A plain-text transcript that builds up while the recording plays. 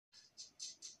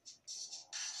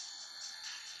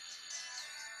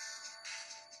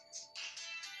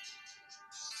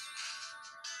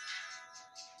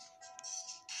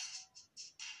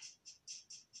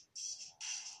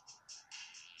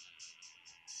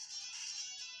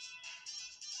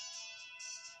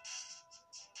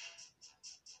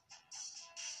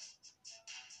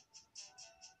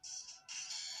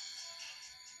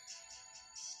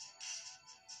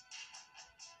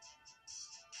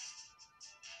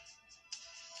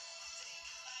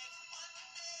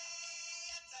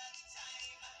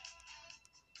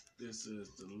This is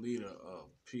the leader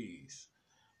of peace,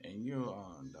 and you're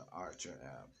on the Archer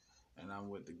app. And I'm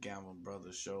with the Gamble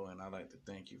Brothers Show, and I'd like to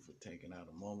thank you for taking out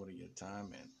a moment of your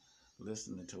time and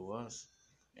listening to us.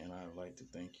 And I'd like to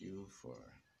thank you for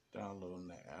downloading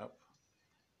the app.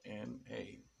 And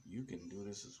hey, you can do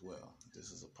this as well.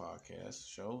 This is a podcast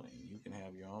show, and you can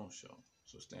have your own show.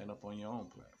 So stand up on your own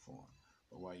platform.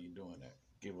 But while you're doing that,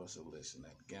 give us a listen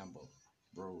at Gamble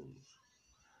Bros.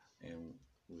 And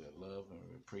we love and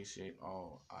we appreciate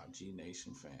all our G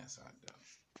Nation fans out there.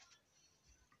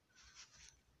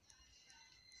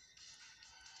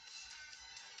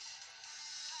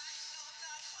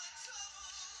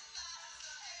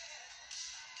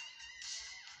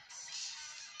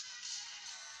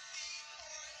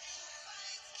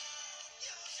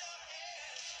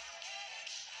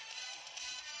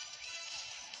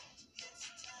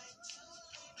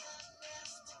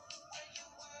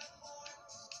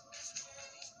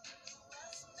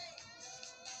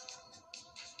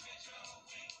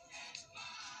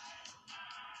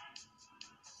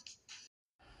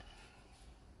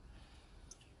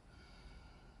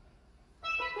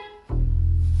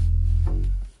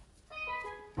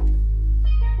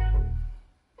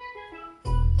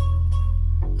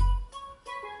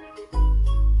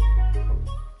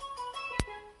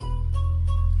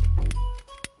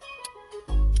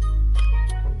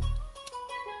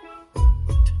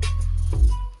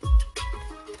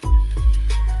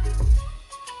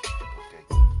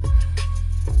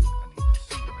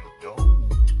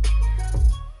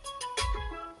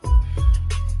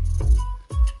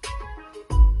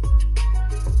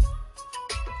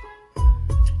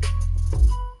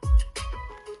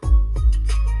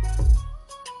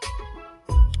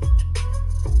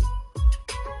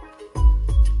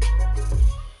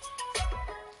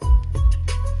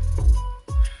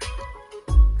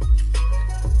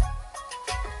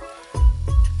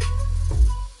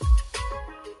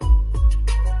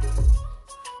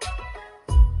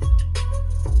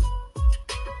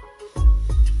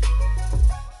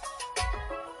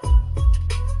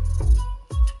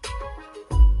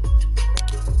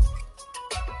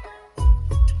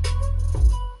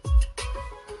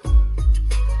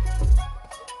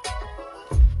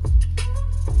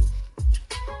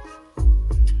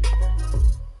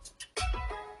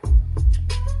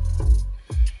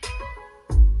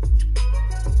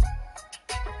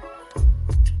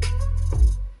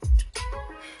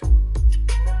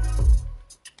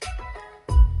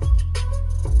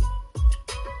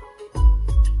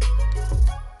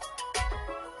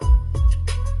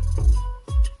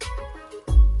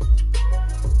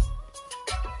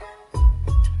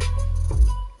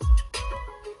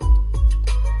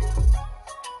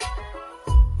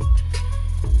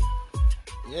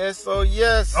 Yes, so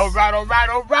yes. All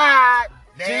right.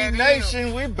 G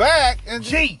Nation, we back. And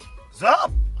G's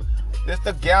up. It's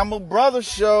the Gamble Brothers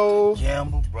Show.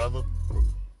 Gamble Brother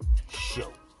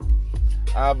Show.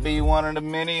 I'll be one of the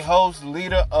many hosts,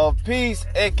 leader of peace,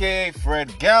 aka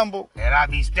Fred Gamble. And I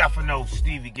be Stefano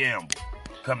Stevie Gamble.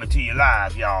 Coming to you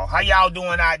live, y'all. How y'all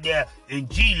doing out there in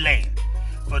G-Land?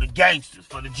 For the gangsters,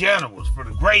 for the generals, for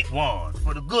the great ones,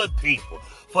 for the good people,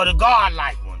 for the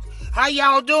godlike ones. How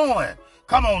y'all doing?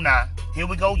 Come on now. Here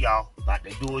we go, y'all. About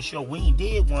to do a show. We ain't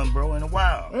did one, bro, in a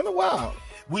while.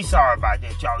 We sorry about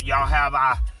that, y'all. Y'all have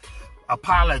our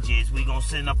apologies. We gonna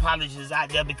send apologies out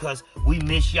there because we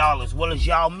miss y'all as well as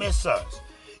y'all miss us.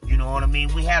 You know what I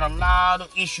mean? We had a lot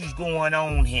of issues going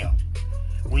on here.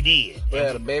 We did. We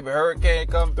had a baby hurricane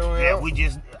come through here.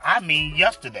 Yeah,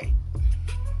 yesterday.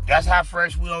 That's how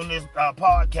fresh we on this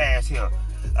podcast here.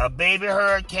 A baby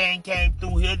hurricane came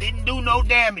through here. Didn't do no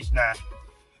damage now.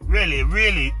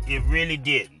 It really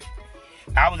didn't.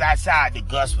 I was outside. The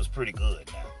gust was pretty good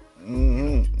now.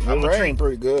 Mm-hmm. The rain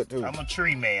pretty good, too. I'm a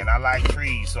tree man. I like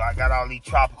trees, so I got all these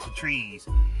tropical trees.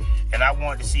 And I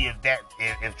wanted to see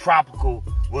if tropical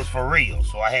was for real.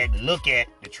 So I had to look at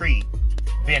the tree,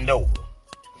 bend over.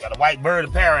 Got a white bird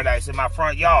of paradise in my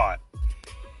front yard.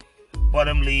 But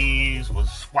them leaves was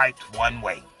swiped one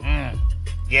way.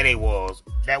 Yeah, they was.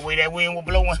 That way that wind was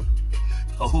blowing.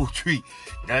 The whole tree.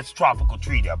 That's tropical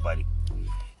tree there, buddy.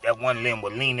 That one limb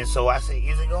was leaning, so I said,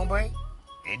 is it gonna break?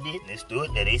 It didn't. It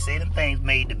stood there. They say them things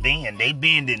made to bend. They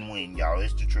bend in wind, y'all.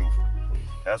 It's the truth.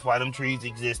 That's why them trees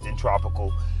exist in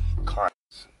tropical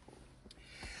climates.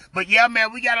 But yeah,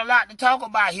 man, we got a lot to talk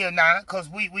about here now, because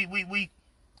we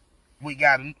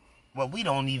got, well, we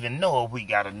don't even know if we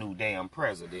got a new damn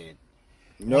president.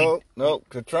 No,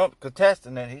 because Trump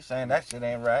contesting it. He's saying that shit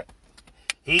ain't right.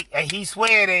 He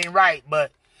swear it ain't right,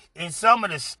 but in some of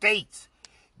the states,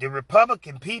 the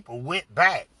Republican people went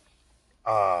back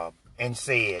and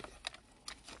said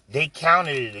they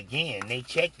counted it again. They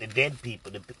checked the dead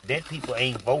people. The dead people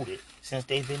ain't voted since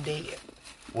they've been dead.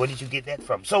 Where did you get that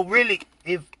from? So really,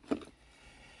 if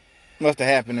Must have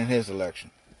happened in his election.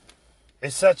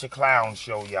 it's such a clown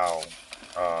show, y'all.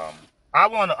 I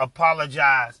want to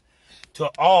apologize to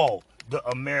all the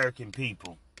American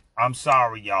people. I'm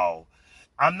sorry, y'all.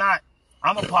 I'm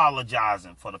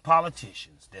apologizing for the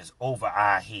politicians that's over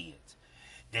our heads,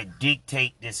 that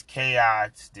dictate this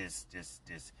chaos, this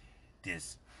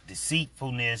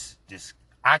deceitfulness,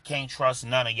 I can't trust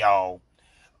none of y'all.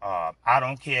 I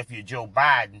don't care if you're Joe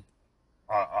Biden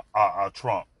or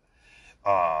Trump.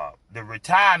 The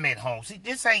retirement home. See,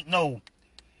 this ain't no.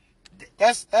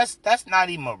 That's not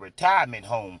even a retirement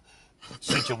home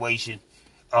situation.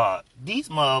 These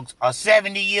mugs are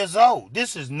 70 years old.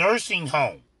 This is nursing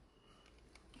home.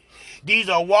 These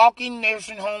are walking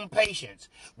nursing home patients.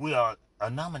 We are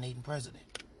nominating president.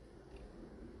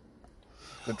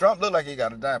 The Trump look like he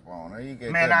got a diaper on.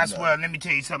 Man, I swear, let me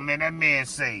tell you something, man. That man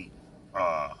say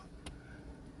to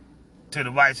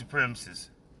the white supremacists,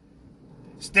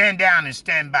 stand down and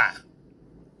stand by.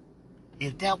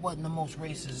 If that wasn't the most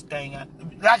racist thing,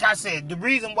 like I said, the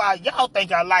reason why y'all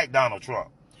think I like Donald Trump,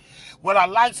 what I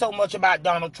like so much about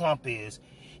Donald Trump is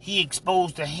he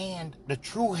exposed the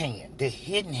true hand, the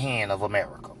hidden hand of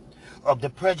America, of the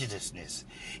prejudiceness.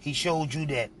 He showed you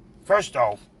that, first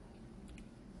off,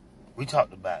 we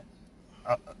talked about,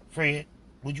 Fred,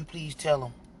 would you please tell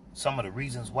him some of the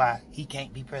reasons why he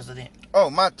can't be president? Oh,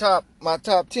 my top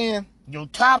 10? Your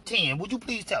top 10, would you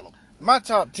please tell him? My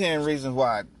top 10 reasons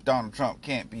why Donald Trump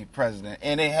can't be president,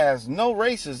 and it has no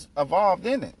races involved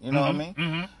in it. You know what I mean?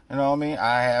 Mm-hmm. You know what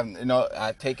I mean?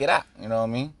 I take it out. You know what I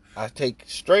mean? I take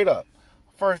straight up.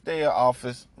 First day of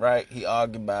office, right? He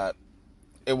argued about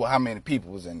how many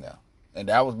people was in there, and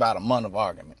that was about a month of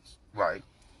arguments. Right.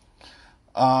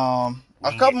 A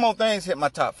couple more things hit my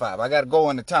top 5. I got to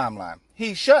go in the timeline.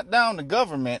 He shut down the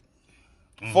government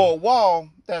for a wall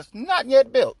that's not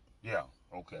yet built. Yeah.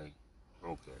 Okay.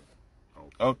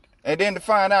 And then to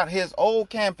find out his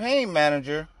old campaign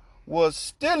manager was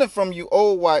stealing from you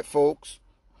old white folks,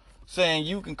 saying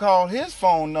you can call his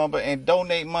phone number and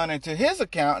donate money to his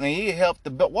account, and he'll help the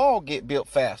wall get built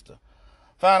faster.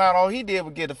 Found out all he did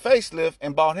was get a facelift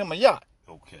and bought him a yacht.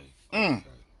 Okay.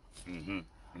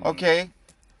 Okay.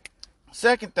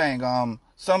 Second thing,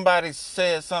 somebody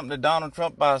said something to Donald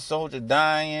Trump about a soldier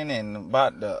dying and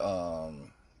about the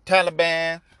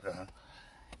Taliban. Uh-huh.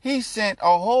 He sent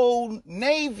a whole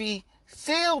Navy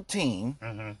SEAL team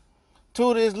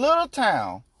to this little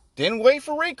town. Didn't wait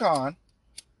for recon.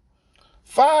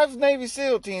 5 Navy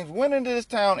SEAL teams went into this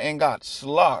town and got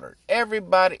slaughtered.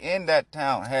 Everybody in that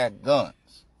town had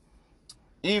guns.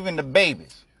 Even the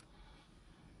babies.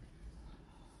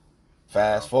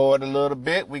 Fast forward a little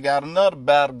bit, we got another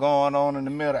battle going on in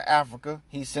the middle of Africa.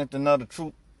 He sent another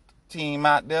troop team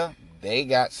out there. They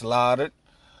got slaughtered.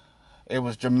 It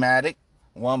was dramatic.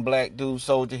 One black dude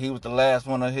soldier, he was the last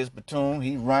one of his platoon.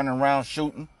 He running around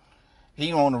shooting.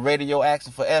 He on the radio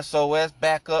asking for SOS,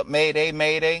 back up, mayday,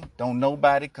 mayday. Don't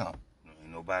nobody come.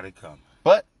 Ain't nobody coming.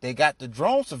 But they got the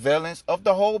drone surveillance of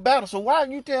the whole battle. So why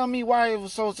you tell me why it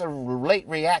was such a late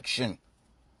reaction?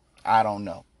 I don't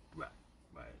know. Right.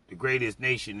 The greatest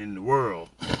nation in the world.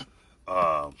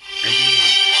 And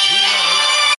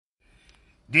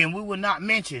then we will not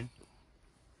mention.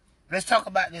 Let's talk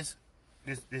about this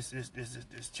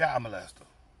child molester.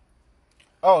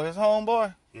 Oh, his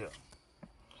homeboy? Yeah.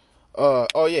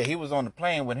 Oh yeah, he was on the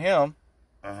plane with him.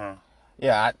 Uh-huh.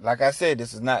 Yeah, like I said,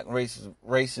 this is not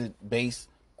racist based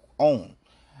on.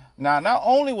 Now, not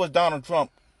only was Donald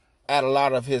Trump at a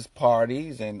lot of his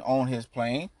parties and on his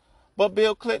plane, but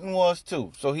Bill Clinton was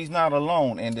too. So he's not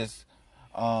alone in this.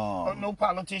 No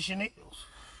politician is.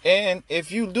 And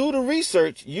if you do the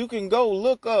research, you can go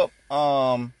look up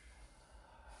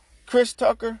Chris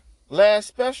Tucker last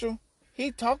special.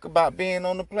 He talked about being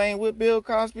on the plane with Bill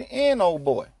Cosby and old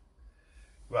boy.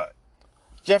 Right.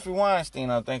 Jeffrey Weinstein,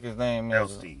 I think his name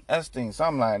is. Epstein,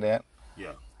 something like that.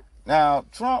 Yeah. Now,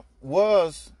 Trump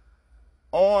was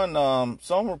on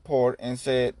some report and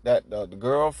said that the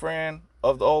girlfriend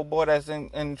of the old boy that's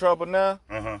in trouble now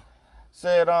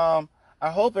said, I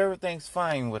hope everything's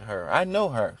fine with her. I know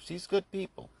her. She's good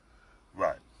people.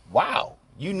 Right. Wow.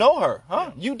 You know her,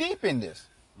 huh? Yeah. You deep in this.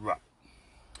 Right.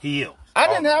 He is. I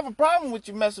didn't have a problem with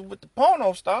you messing with the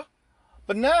porno star,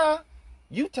 but now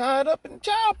you tied up in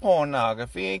child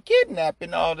pornography and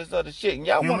kidnapping, all this other shit. And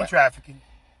y'all human trafficking.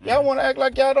 Y'all want to act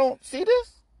like y'all don't see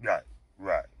this?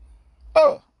 Right.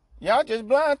 Oh, y'all just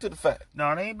blind to the fact.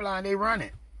 No, they ain't blind. They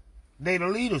running. They the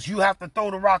leaders. You have to throw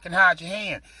the rock and hide your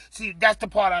hand. See, that's the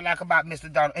part I like about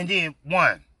Mr. Donald. And then,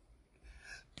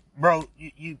 bro,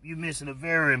 you're missing a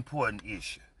very important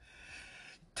issue.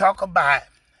 Talk about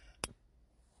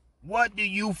what do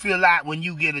you feel like when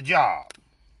you get a job?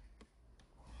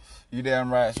 You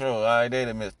damn right, sure. All right, they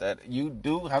done missed that. You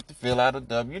do have to fill out a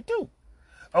W-2.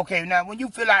 Okay, now when you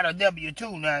fill out a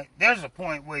W-2, now there's a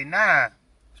point where now,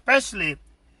 especially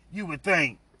you would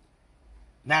think,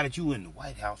 now that you in the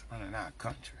White House running our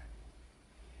country,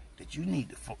 that you need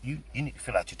to you need to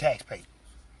fill out your tax papers.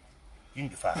 You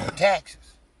need to file your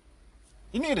taxes.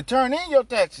 You need to turn in your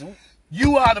taxes.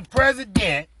 You are the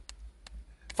president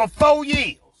for 4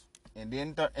 years.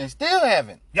 And still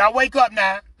haven't. Y'all wake up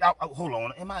now. Y'all, hold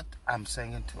on. I'm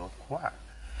singing to a choir.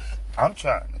 I'm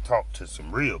trying to talk to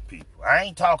some real people. I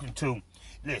ain't talking to,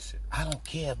 listen, I don't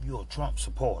care if you're a Trump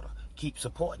supporter. Keep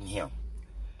supporting him.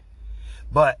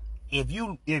 But if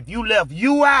you left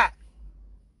you out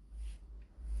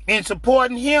in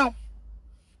supporting him,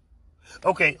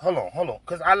 okay, hold on.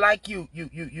 Because I like you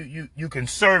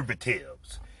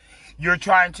conservatives. You're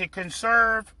trying to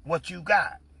conserve what you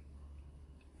got.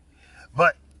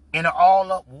 But in an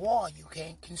all-up war, you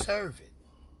can't conserve it.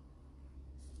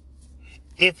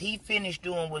 If he finished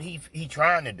doing what he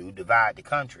trying to do, divide the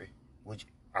country, which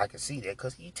I can see that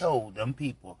because he told them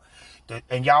people,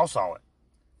 and y'all saw it,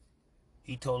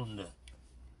 he told them to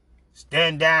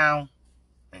stand down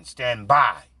and stand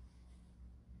by.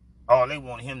 All they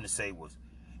wanted him to say was,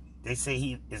 they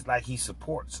say it's like he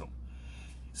supports them.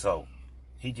 So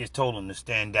he just told them to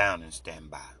stand down and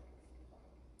stand by.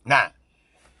 Now,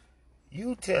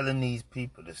 you telling these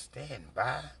people to stand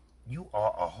by? You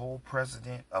are a whole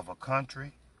president of a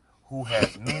country who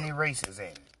has many races in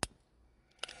it.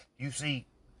 You see,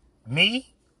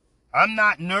 me, I'm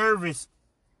not nervous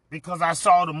because I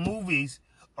saw the movies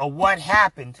of what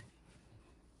happened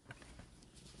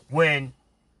when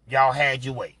y'all had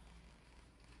your way.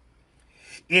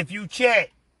 If you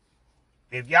check,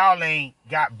 if y'all ain't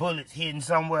got bullets hidden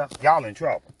somewhere, y'all in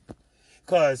trouble.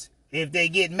 Because if they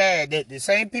get mad, that the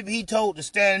same people he told to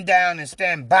stand down and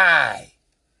stand by.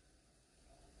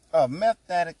 Meth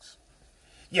addicts.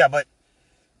 Yeah, but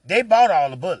they bought all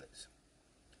the bullets.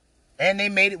 And they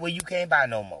made it where you can't buy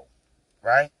no more.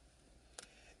 Right?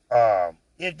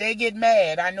 If they get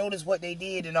mad, I noticed what they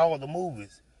did in all the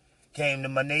movies. Came to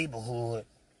my neighborhood,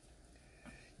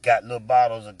 got little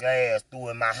bottles of gas, threw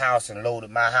in my house and loaded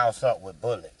my house up with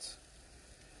bullets.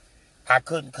 I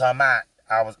couldn't come out.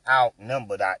 I was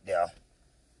outnumbered out there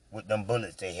with them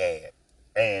bullets they had.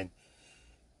 And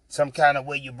some kind of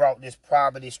way you brought this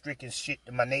poverty-stricken shit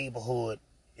to my neighborhood,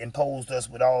 imposed us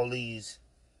with all these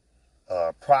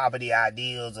poverty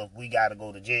ideals of we got to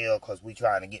go to jail because we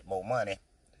trying to get more money.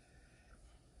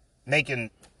 Making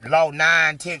law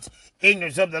 9/10.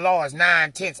 Ignorance of the law is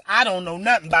 9/10. I don't know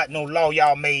nothing about no law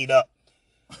y'all made up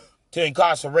to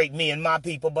incarcerate me and my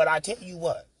people, but I tell you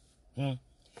what,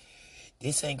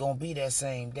 this ain't gonna be that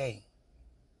same day.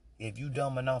 If you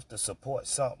dumb enough to support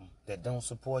something that don't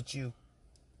support you,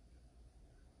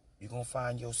 you're gonna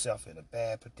find yourself in a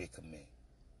bad predicament.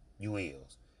 You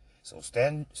is. So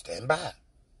stand by.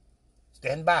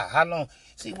 Stand by. How long?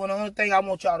 See, one other thing I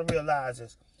want y'all to realize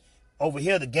is, over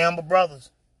here, the Gamble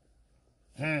brothers,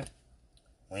 we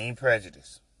ain't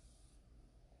prejudiced.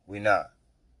 We not.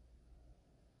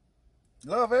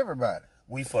 Love everybody.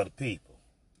 We for the people.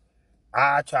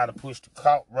 I try to push the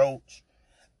cockroach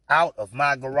out of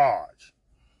my garage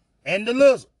and the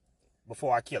lizard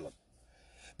before I kill him,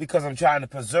 because I'm trying to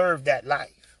preserve that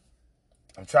life.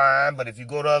 I'm trying, but if you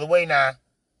go the other way now,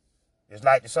 it's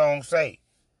like the song say,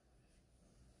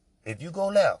 if you go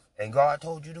left and God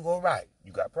told you to go right,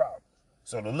 you got problems.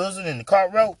 So the lizard and the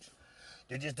cockroach,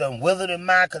 they just done withered in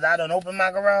mine because I done opened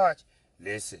my garage.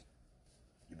 Listen,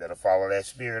 you better follow that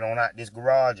spirit on out this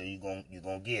garage or you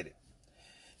gonna get it.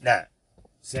 Now,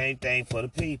 same thing for the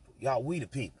people. Y'all, we the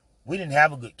people. We didn't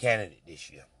have a good candidate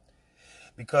this year.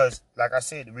 Because, like I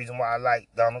said, the reason why I like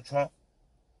Donald Trump,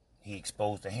 he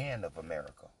exposed the hand of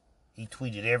America. He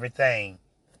tweeted everything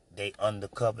they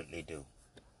undercoverly do.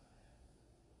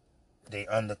 They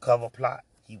undercover plot.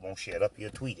 He won't shut up,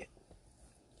 he'll tweet it.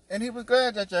 And he was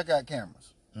glad that y'all got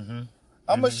cameras. I'm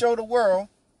going to show the world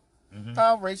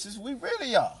how racist we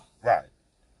really are. Right.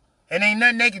 And ain't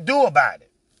nothing they can do about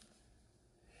it.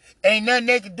 Ain't nothing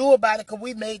they can do about it because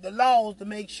we made the laws to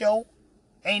make sure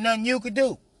ain't nothing you could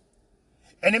do.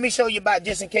 And let me show you about,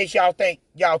 just in case y'all think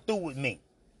y'all through with me.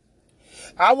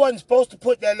 I wasn't supposed to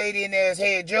put that lady in there as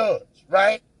head judge,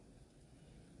 right?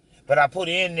 But I put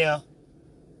her in there.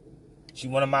 She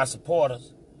one of my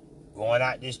supporters going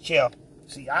out this chair.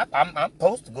 See, I'm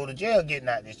supposed to go to jail getting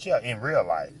out this chair in real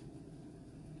life.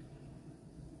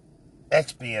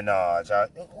 Espionage. I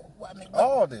mean,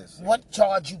 all this. What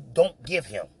charge you don't give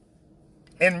him?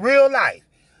 In real life.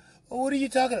 Well, what are you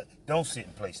talking about? Don't sit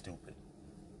and play stupid.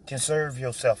 Conserve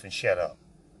yourself and shut up.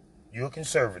 You're a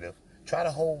conservative. Try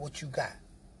to hold what you got.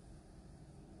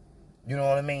 You know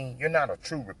what I mean? You're not a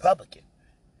true Republican.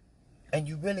 And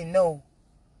you really know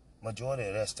majority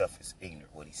of that stuff is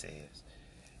ignorant, what he says.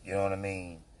 You know what I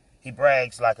mean? He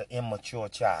brags like an immature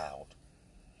child.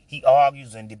 He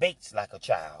argues and debates like a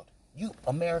child. You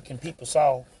American people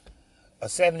saw a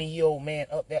 70-year-old man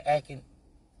up there acting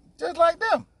just like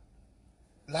them.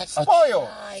 like spoiled.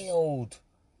 A child.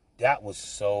 That was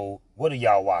so... What are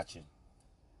y'all watching?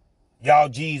 Y'all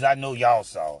G's, I know y'all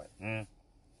saw it.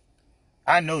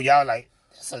 I know y'all like,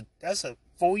 that's a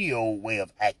 4-year-old way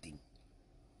of acting.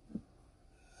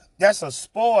 That's a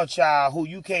spoiled child who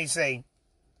you can't say,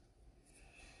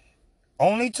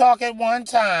 only talk at one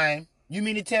time. You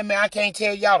mean to tell me I can't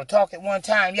tell y'all to talk at one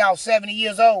time? Y'all 70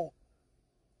 years old.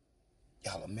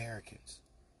 Y'all Americans.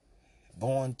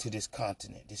 Born to this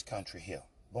continent, this country here.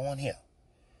 Born here.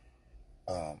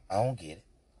 I don't get it.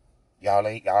 Y'all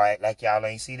act like y'all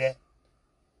ain't see that?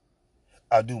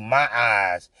 Or do my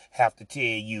eyes have to tell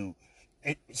you,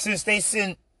 since they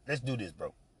send, let's do this,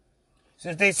 bro.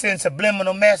 Since they send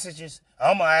subliminal messages,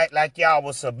 I'm going to act like y'all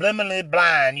was subliminally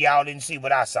blind. Y'all didn't see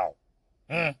what I saw.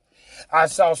 I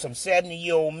saw some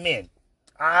 70-year-old men.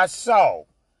 I saw,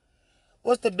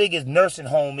 what's the biggest nursing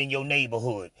home in your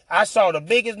neighborhood? I saw the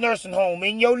biggest nursing home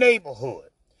in your neighborhood.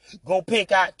 Go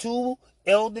pick out 2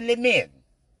 elderly men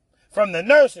from the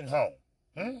nursing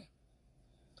home.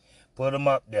 Put them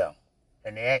up there.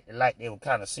 And they acted like they were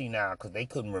kind of senile because they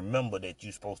couldn't remember that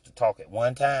you're supposed to talk at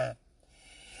one time.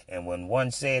 And when one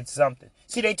said something,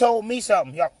 see, they told me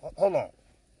something. Y'all, hold on.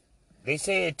 They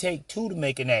said it take 2 to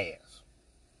make an ass.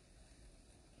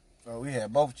 So we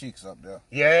had both cheeks up there.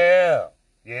 Yeah.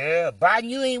 Biden,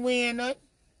 you ain't winning nothing.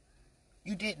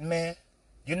 You didn't, man.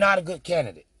 You're not a good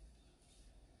candidate.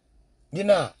 You're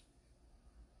not.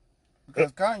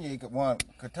 Because Kanye could won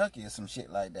Kentucky or some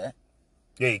shit like that.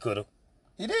 Yeah, he could have.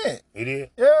 He did. He did?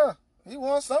 Yeah. He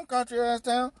won some country ass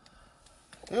town.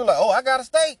 He was like, oh, I got a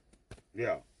state.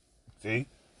 Yeah. See?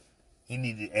 He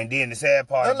needed, and then the sad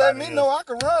part That about let it me know I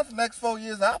can run for the next 4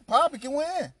 years. I probably can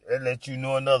win. That let you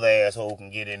know another asshole can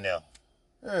get in there.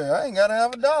 Yeah, I ain't got to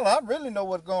have $1. I really know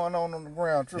what's going on the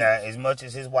ground, true. Now, as much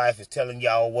as his wife is telling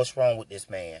y'all what's wrong with this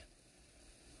man,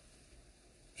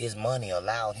 his money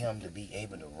allowed him to be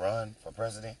able to run for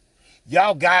president.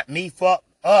 Y'all got me fucked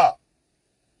up.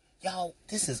 Y'all,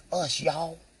 this is us,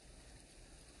 y'all.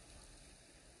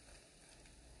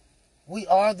 We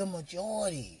are the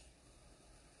majority.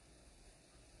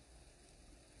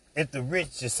 If the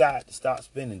rich decide to stop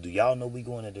spending, do y'all know we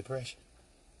going into depression?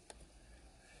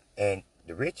 And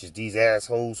the rich is these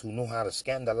assholes who know how to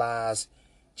scandalize,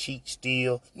 cheat,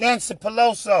 steal. Nancy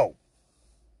Pelosi.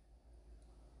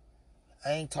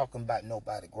 I ain't talking about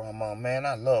nobody grandma, man.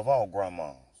 I love all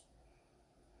grandmas.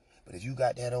 But if you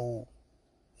got that old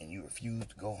and you refuse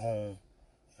to go home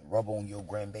and rub on your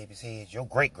grandbaby's head, your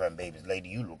great-grandbaby's, lady,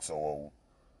 you look so old.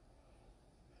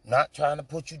 Not trying to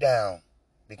put you down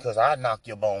because I knock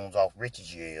your bones off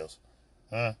Richard's ears.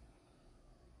 I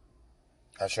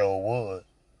sure would.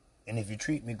 And if you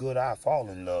treat me good, I'll fall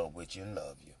in love with you and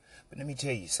love you. But let me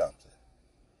tell you something.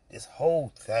 This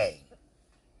whole thing,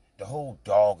 the whole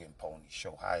dog and pony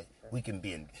show, how we can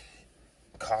be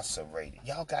incarcerated.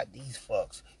 Y'all got these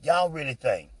fucks. Y'all really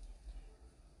think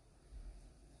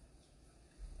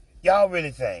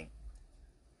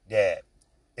that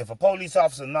if a police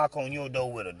officer knock on your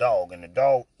door with a dog and the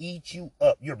dog eats you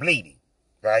up, you're bleeding,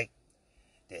 right?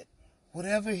 That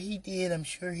whatever he did, I'm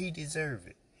sure he deserved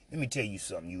it. Let me tell you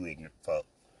something, you ignorant fuck.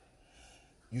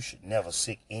 You should never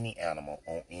sick any animal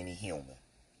on any human.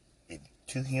 If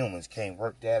 2 humans can't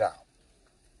work that out,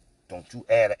 don't you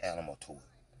add an animal to it.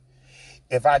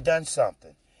 If I done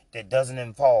something that doesn't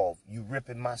involve you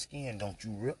ripping my skin, don't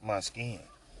you rip my skin.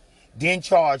 Then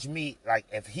charge me like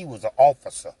if he was an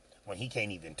officer when he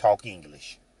can't even talk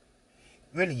English.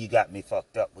 Really, you got me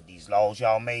fucked up with these laws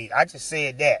y'all made. I just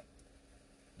said that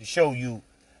to show you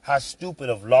how stupid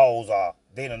of laws are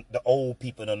the old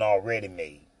people done already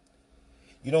made.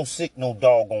 You don't sick no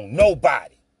dog on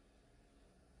nobody.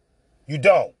 You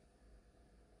don't.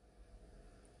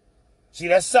 See,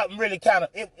 that's something really kind of,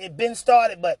 it been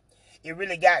started, but it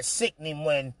really got sickening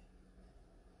when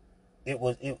it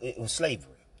was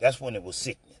slavery. That's when it was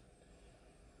sickening.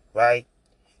 Right?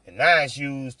 And now it's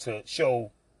used to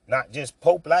show not just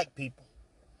poor black people,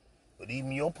 but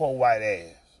even your poor white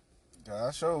ass. Yeah,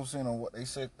 I sure seen on what they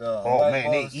said. Oh man,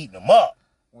 they eating them up.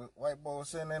 With white boy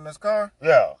sitting in his car.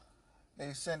 Yeah.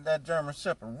 They sent that German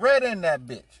Shepherd right in that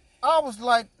bitch. I was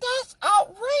like, that's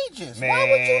outrageous. Man, why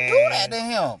would you do that to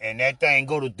him? And that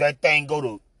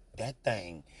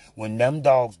thing, when them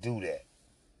dogs do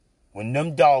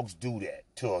that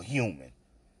to a human,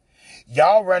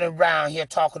 y'all running around here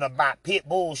talking about pit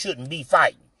bulls shouldn't be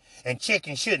fighting and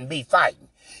chickens shouldn't be fighting.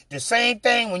 The same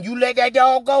thing when you let that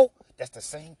dog go, that's the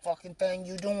same fucking thing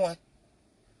you doing.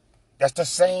 That's the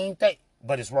same thing,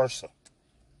 but it's worse.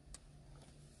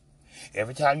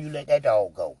 Every time you let that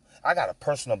dog go, I got a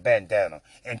personal bandana.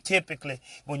 And typically,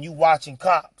 when you watching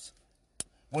cops,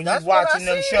 when you watching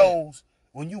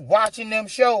them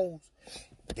shows,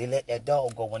 they let that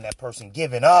dog go when that person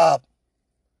giving up.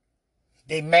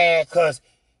 They mad because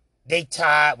they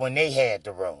tired when they had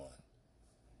to run.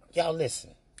 Y'all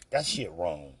listen, that shit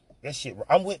wrong.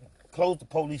 I'm with, close the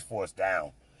police force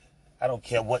down. I don't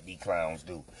care what these clowns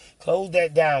do. Close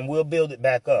that down, we'll build it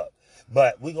back up.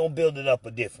 But we're going to build it up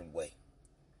a different way.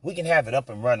 We can have it up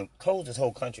and running. Close this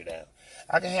whole country down.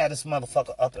 I can have this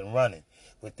motherfucker up and running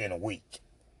within a week.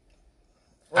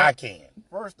 Well, I can.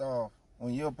 First off,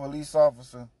 when you're a police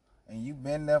officer and you've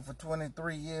been there for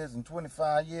 23 years and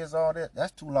 25 years, all that,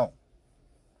 that's too long.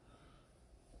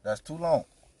 That's too long.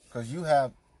 Because you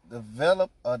have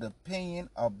developed an opinion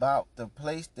about the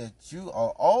place that you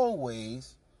are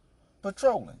always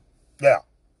patrolling. Yeah.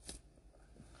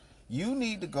 You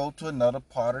need to go to another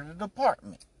part of the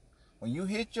department. When you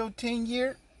hit your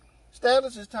 10-year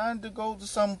status, it's time to go to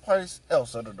some place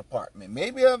else of the department.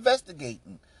 Maybe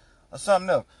investigating or something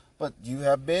else. But you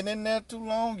have been in there too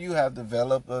long. You have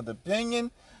developed an opinion.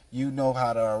 You know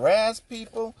how to harass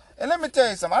people. And let me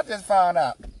tell you something. I just found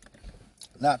out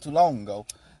not too long ago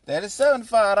that it's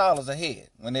 $75 a head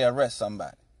when they arrest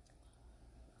somebody.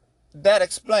 That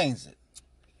explains it.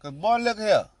 Because, boy, look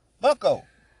here. Bucko,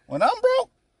 when I'm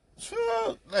broke,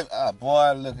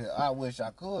 boy, look here. I wish I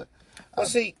could. Well,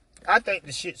 see, I think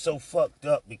the shit's so fucked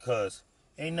up because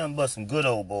ain't nothing but some good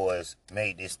old boys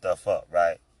made this stuff up,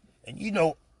 right? And you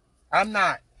know, I'm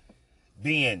not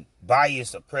being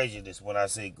biased or prejudiced when I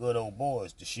say good old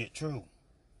boys. The shit true.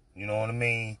 You know what I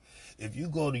mean? If you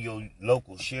go to your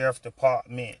local sheriff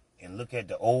department and look at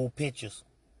the old pictures,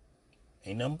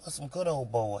 ain't nothing but some good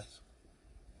old boys.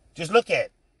 Just look at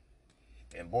it.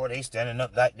 And boy, they standing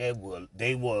up like they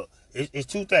were. It's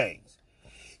two things.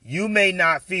 You may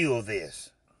not feel this,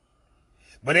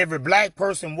 but every black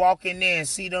person walk in there and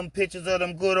see them pictures of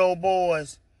them good old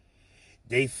boys,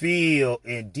 they feel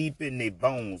and deep in their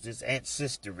bones this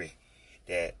ancestry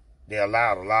that they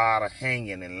allowed a lot of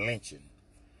hanging and lynching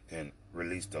and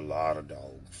released a lot of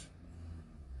dogs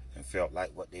and felt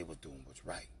like what they were doing was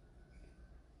right.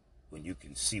 When you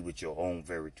can see with your own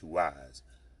very two eyes,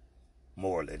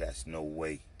 morally, that's no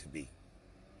way to be.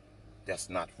 That's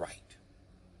not right.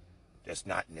 That's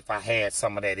not, and if I had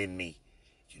some of that in me,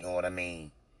 you know what I mean,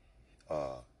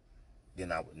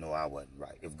 then I would know I wasn't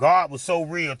right. If God was so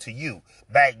real to you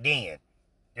back then,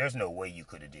 there's no way you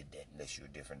could have did that unless you're a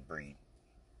different breed.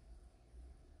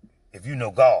 If you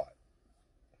know God,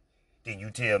 then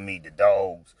you tell me the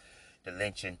dogs, the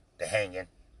lynching, the hanging,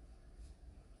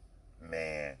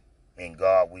 man, in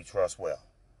God we trust well.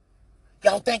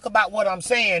 Y'all think about what I'm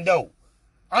saying, though.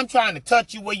 I'm trying to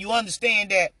touch you where you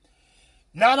understand that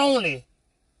not only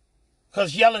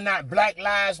because yelling out Black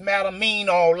Lives Matter mean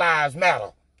all lives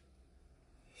matter.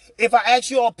 If I ask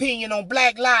your opinion on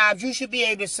black lives, you should be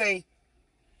able to say,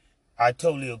 I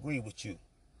totally agree with you.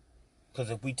 Because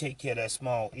if we take care of that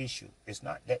small issue, it's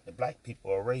not that the black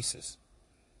people are racist.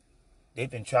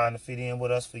 They've been trying to fit in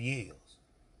with us for years.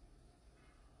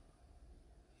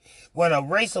 When a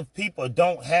race of people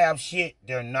don't have shit,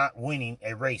 they're not winning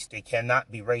a race. They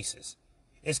cannot be racist.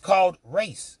 It's called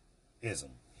racism.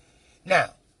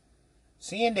 Now,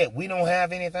 seeing that we don't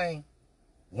have anything,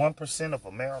 1% of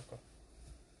America,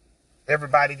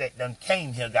 everybody that done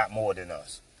came here got more than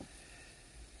us.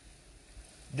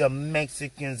 The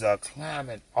Mexicans are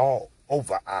climbing all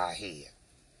over our head.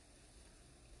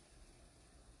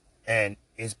 And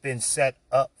it's been set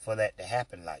up for that to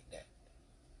happen like that.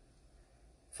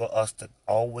 For us to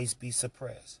always be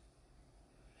suppressed.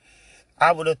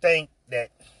 I would have think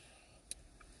that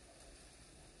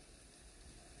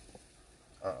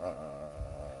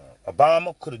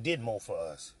Obama could have did more for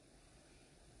us.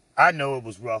 I know it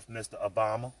was rough, Mr.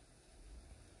 Obama.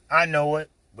 I know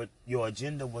it, but your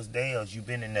agenda was theirs. You've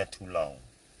been in there too long.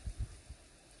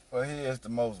 Well, he is the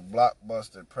most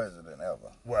blockbuster president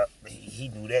ever. Well, he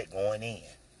knew that going in.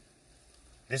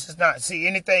 This is not, see,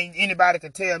 anything anybody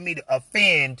could tell me to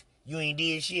offend, you ain't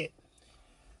did shit.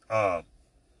 Man,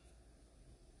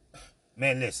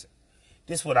 listen.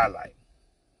 This is what I like.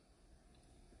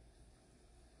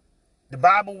 The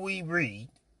Bible we read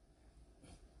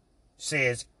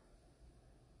says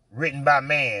written by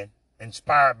man,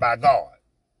 inspired by God.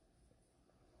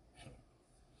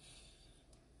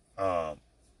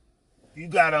 You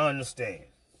got to understand,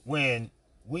 when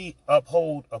we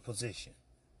uphold a position,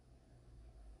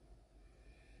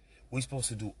 we're supposed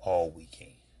to do all we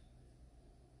can.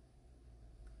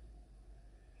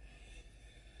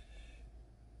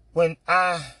 When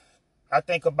I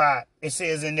think about, it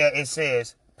says in there, it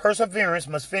says, perseverance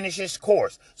must finish its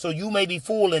course, so you may be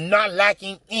full and not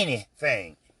lacking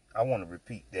anything. I want to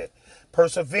repeat that.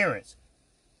 Perseverance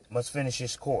must finish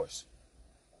its course,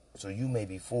 so you may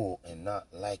be full and not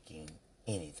lacking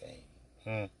anything.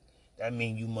 That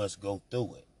means you must go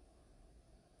through it.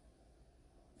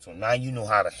 So now you know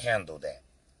how to handle that.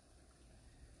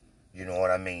 You know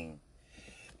what I mean?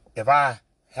 If I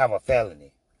have a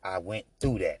felony, I went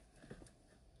through that.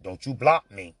 Don't you block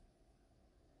me.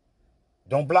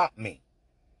 Don't block me.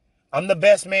 I'm the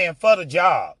best man for the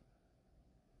job.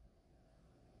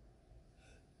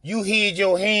 You hid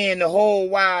your hand the whole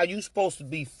while. You supposed to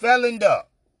be feloned up.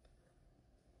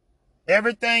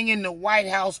 Everything in the White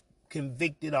House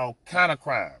convicted all kind of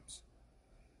crimes,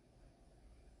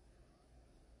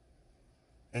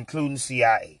 including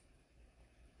CIA,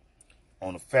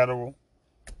 on the federal,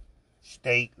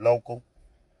 state, local.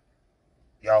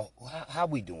 Y'all, how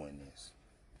we doing this?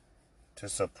 To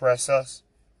suppress us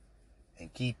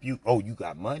and keep you, oh, you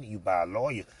got money, you buy a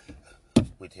lawyer,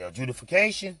 withheld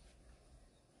adjudication.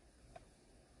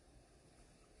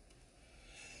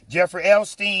 Jeffrey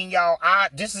Epstein, y'all,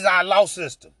 this is our law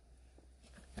system.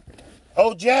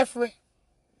 Oh, Jeffrey,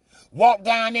 walk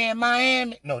down there in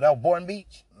Miami. No, that was Boynton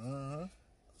Beach.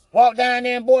 Walk down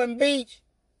there in Boynton Beach.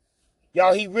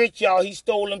 Y'all, he rich, y'all. He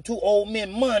stole them 2 old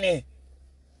men money.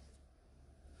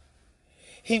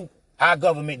 Our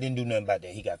government didn't do nothing about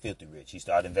that. He got filthy rich. He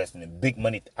started investing in big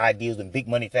money ideas and big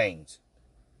money things.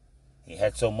 He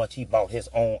had so much, he bought his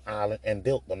own island and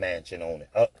built the mansion on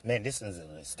it. Man, this is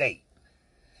an estate.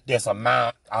 There's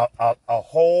a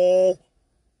whole,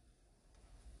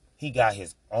 he got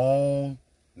his own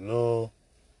little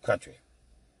country.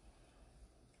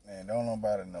 Man, don't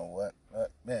nobody know what.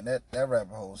 Man, that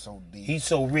rabbit hole is so deep. He's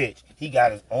so rich. He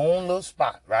got his own little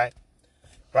spot, right?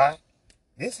 Right?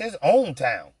 This is his own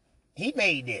town. He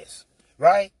made this,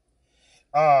 right?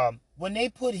 When they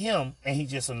put him, and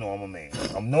he's just a normal man,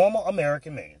 a normal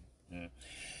American man.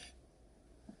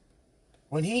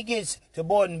 When he gets to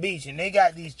Boynton Beach and they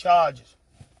got these charges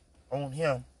on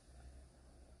him,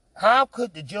 how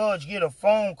could the judge get a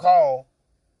phone call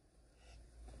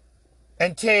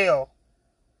and tell,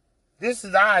 this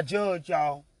is our judge,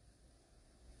 y'all,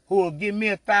 who will give me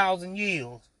 1,000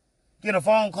 years, get a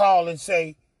phone call and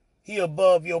say, he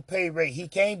above your pay rate. He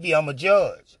can't be, I'm a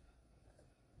judge.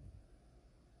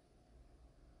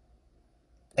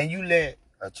 And you let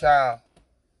a child,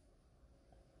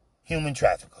 human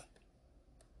trafficker,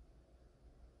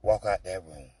 walk out that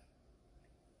room.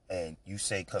 And you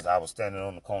say, because I was standing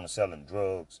on the corner selling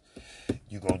drugs,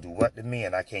 you going to do what to me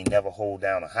and I can't never hold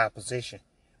down a high position,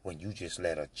 when you just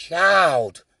let a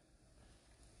child.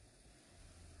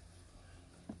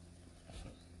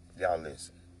 Y'all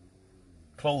listen.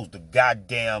 Close the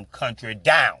goddamn country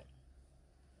down.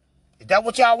 Is that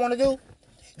what y'all want to do?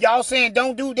 Y'all saying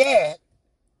don't do that.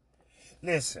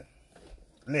 Listen.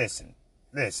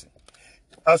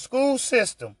 A school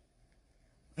system,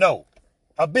 no,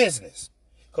 a business.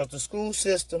 Because the school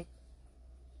system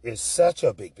is such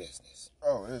a big business.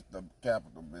 Oh, it's the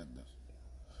capital business.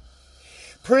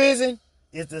 Prison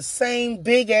is the same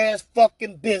big ass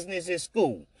fucking business as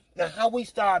school. Now, how we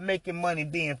start making money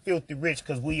being filthy rich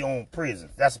because we own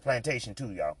prisons? That's a plantation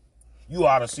too, y'all. You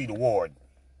ought to see the warden.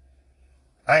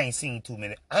 I ain't seen too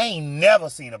many. I ain't never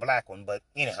seen a black one, but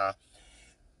anyhow,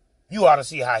 you ought to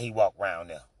see how he walk around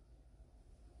there.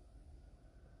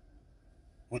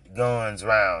 With the guns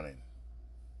around him.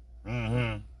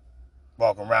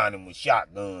 Walking around him with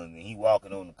shotguns, and he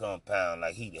walking on the compound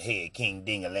like he the head king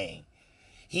ding-a-ling.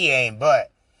 He ain't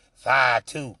but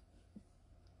 5'2".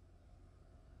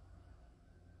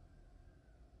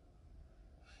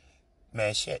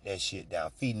 Man, shut that shit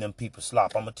down. Feeding them people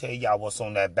slop. I'm gonna tell y'all what's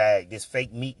on that bag. This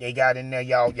fake meat they got in there,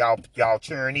 y'all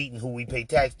churn eating, who we pay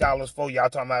tax dollars for. Y'all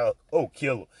talking about, oh,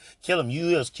 kill them. Kill them,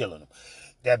 you is killing them.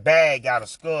 That bag got a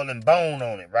skull and bone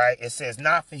on it, right? It says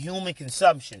not for human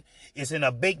consumption. It's in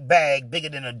a big bag, bigger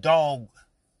than a dog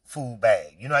food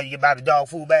bag. You know how you get by the dog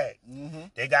food bag?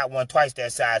 They got one twice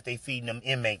that size. They feeding them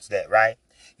inmates that, right?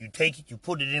 You take it, you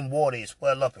put it in water, it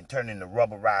swell up and turn into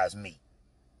rubberized meat.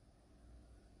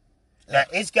 Now,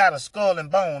 it's got a skull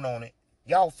and bone on it.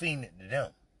 Y'all feeding it to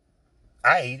them.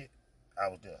 I ate it. I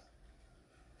was there.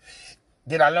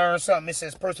 Did I learn something? It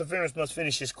says perseverance must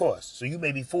finish its course. So you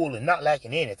may be full and not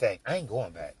lacking anything. I ain't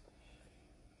going back.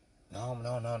 No.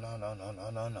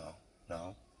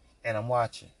 And I'm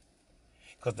watching.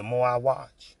 Because the more I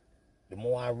watch, the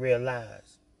more I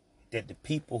realize that the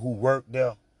people who work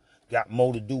there got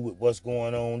more to do with what's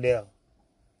going on there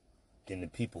than the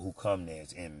people who come there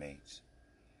as inmates.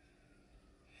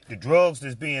 The drugs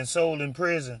that's being sold in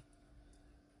prison.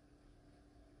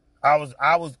 I was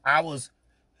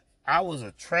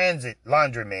a transit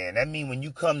laundryman. That means when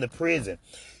you come to prison,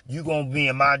 you gonna be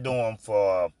in my dorm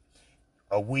for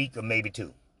a week or maybe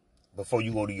 2 before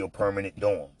you go to your permanent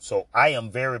dorm. So I am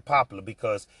very popular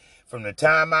because from the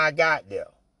time I got there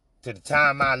to the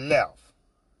time I left,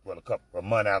 well, a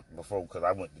month out before, because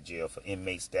I went to jail for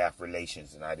inmate staff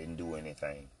relations and I didn't do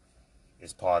anything.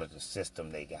 It's part of the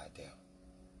system they got there.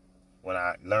 When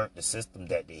I learned the system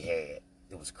that they had,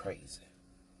 it was crazy.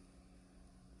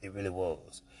 It really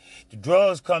was. The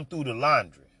drugs come through the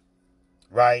laundry,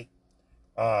 right?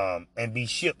 And be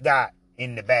shipped out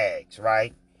in the bags,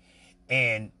 right?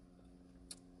 And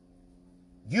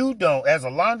you don't, as a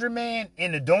laundryman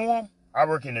in the dorm, I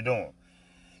work in the dorm,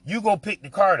 you go pick the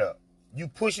cart up. You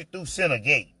push it through center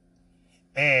gate.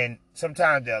 And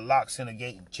sometimes they'll lock center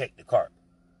gate and check the cart.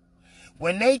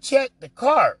 When they check the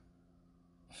cart,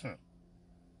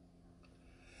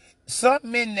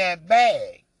 something in that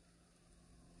bag,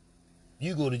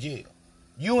 you go to jail.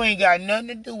 You ain't got nothing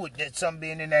to do with that something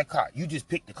being in that cart. You just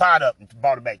picked the cart up and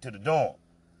brought it back to the dorm.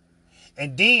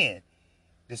 And then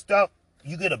the stuff,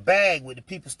 you get a bag with the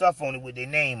people's stuff on it with their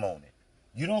name on it.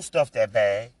 You don't stuff that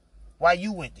bag. Why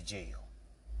you went to jail?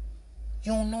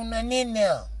 You don't know nothing in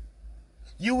there.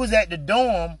 You was at the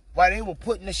dorm while they were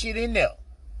putting the shit in there.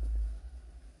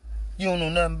 You don't know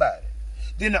nothing about it.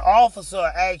 Then the officer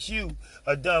asks you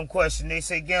a dumb question. They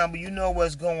say, Gamble, you know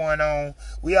what's going on.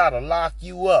 We ought to lock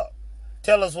you up.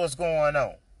 Tell us what's going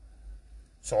on.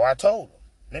 So I told him,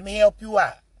 let me help you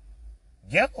out.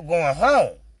 Gamble going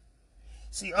home.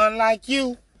 See, unlike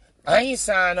you, I ain't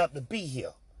signed up to be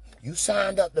here. You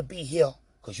signed up to be here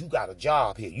because you got a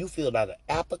job here. You filled out an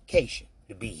application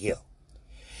to be here.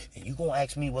 And you gonna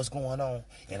ask me what's going on,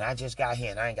 and I just got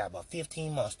here and I ain't got about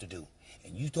 15 months to do.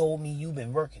 And you told me you've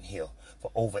been working here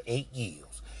for over 8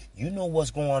 years. You know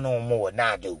what's going on more than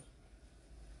I do.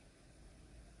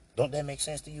 Don't that make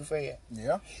sense to you, Fred?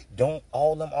 Yeah. Don't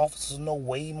all them officers know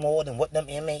way more than what them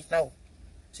inmates know?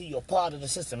 See, you're part of the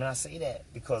system, and I say that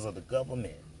because of the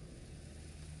government.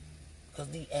 Because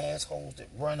the assholes that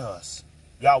run us.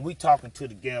 Y'all, we talking to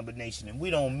the Gamble Nation, and we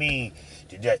don't mean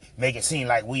to just make it seem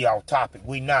like we off topic.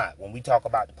 We not. When we talk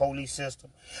about the police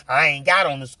system, I ain't got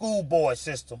on the school board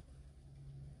system.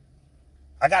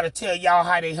 I got to tell y'all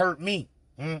how they hurt me.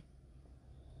 I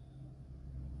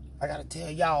got to tell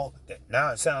y'all that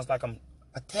now it sounds like I'm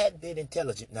a tad bit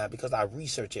intelligent now because I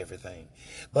research everything.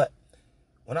 But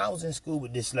when I was in school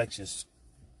with dyslexia,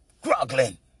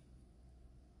 struggling,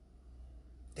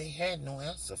 they had no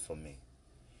answer for me.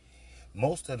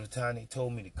 Most of the time, they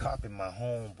told me to copy my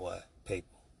homeboy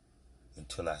paper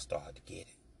until I started to get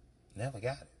it. Never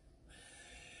got it.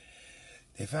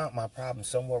 They found my problem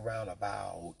somewhere around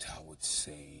about, I would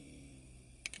say,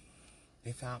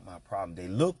 they found my problem. They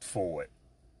looked for it.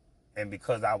 And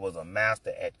because I was a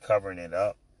master at covering it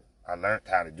up, I learned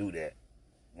how to do that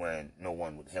when no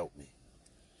one would help me.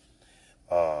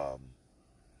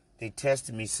 They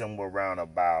tested me somewhere around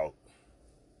about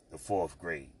the 4th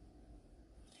grade.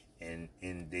 And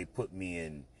they put me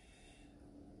in,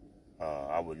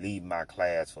 I would leave my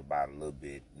class for about a little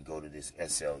bit and go to this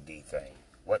SLD thing.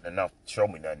 Wasn't enough to show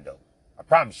me nothing, though. I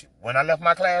promise you. When I left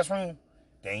my classroom,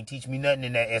 they ain't teach me nothing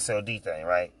in that SLD thing,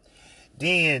 right?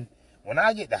 Then, when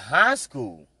I get to high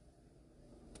school,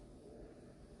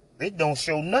 it don't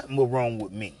show nothing was wrong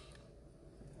with me.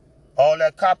 All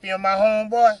that copying my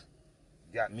homeboy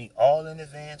got me all in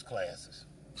advanced classes.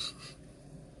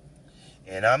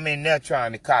 And I'm in there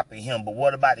trying to copy him, but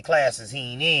what about the classes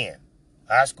he ain't in?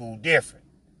 High school different.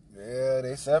 Yeah,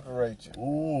 they separate you.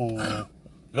 Ooh.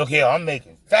 Look here, I'm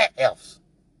making fat F's.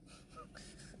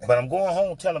 But I'm going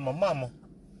home telling my mama.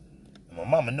 And my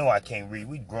mama know I can't read.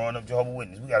 We growing up Jehovah's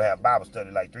Witness. We got to have Bible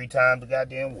study like 3 times a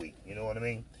goddamn week. You know what I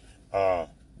mean?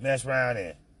 Mess around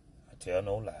and I tell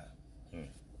no lie.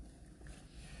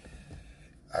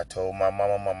 I told my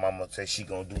mama said she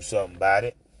gonna do something about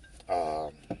it.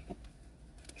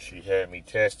 She had me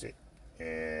tested.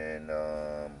 And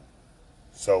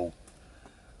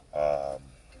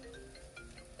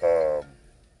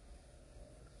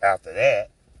after that,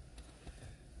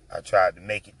 I tried to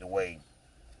make it the way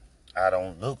I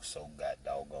don't look so god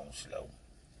doggone slow.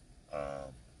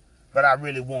 But I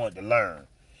really wanted to learn.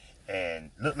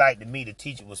 And looked like to me the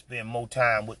teacher would spend more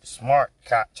time with the smart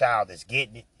child that's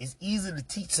getting it. It's easier to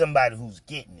teach somebody who's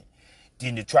getting it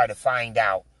than to try to find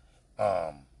out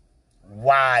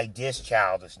why this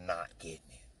child is not getting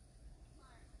it.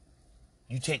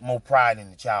 You take more pride in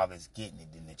the child that's getting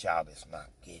it than the child that's not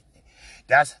getting it.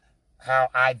 That's how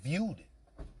I viewed it.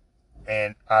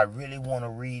 And I really want to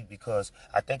read because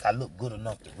I think I look good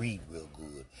enough to read real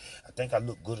good. I think I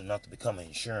look good enough to become an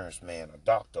insurance man, a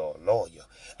doctor, or a lawyer.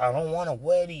 I don't want to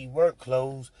wear these work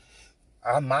clothes.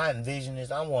 My vision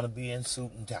is I want to be in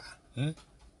suit and tie.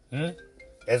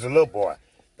 As a little boy,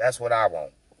 that's what I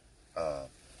want.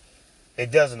 It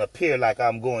doesn't appear like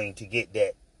I'm going to get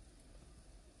that.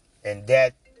 And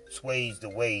that sways the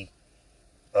way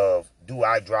of do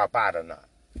I drop out or not.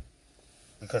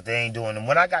 Because they ain't doing them.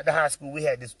 When I got to high school, we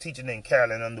had this teacher named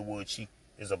Carolyn Underwood. She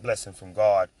is a blessing from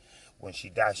God. When she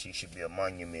dies, she should be a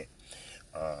monument.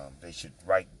 They should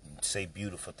say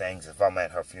beautiful things. If I'm at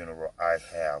her funeral, I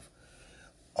have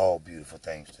all beautiful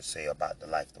things to say about the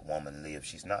life the woman lived.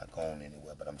 She's not going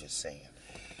anywhere, but I'm just saying.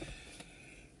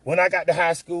 When I got to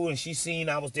high school and she seen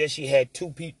I was there, she had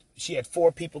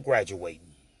 4 people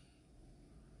graduating.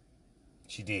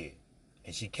 She did.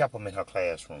 And she kept them in her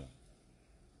classroom.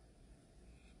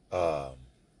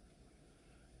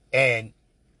 And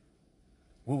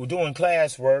we were doing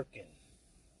classwork, and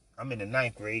I'm in the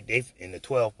 9th grade, they in the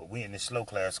 12th, but we in this slow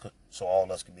class, so all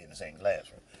of us could be in the same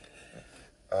classroom.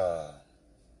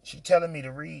 She telling me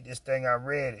to read this thing. I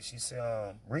read it. She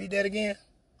said, read that again.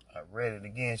 I read it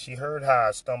again. She heard how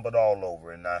I stumbled all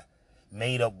over, and I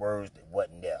made up words that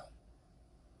wasn't there.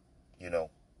 You know,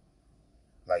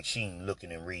 like she ain't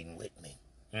looking and reading with me.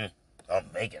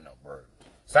 I'm making up words.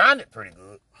 Sounded pretty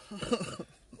good.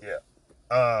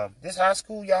 Yeah. This high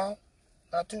school, y'all.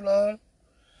 Not too long.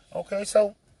 Okay,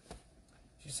 so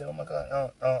she said, "Oh my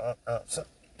God,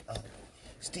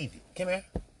 Stevie, come here.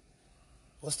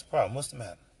 What's the problem? What's the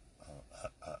matter?"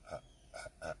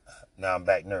 Now I'm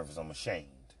back nervous. I'm ashamed.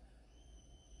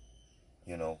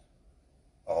 You know,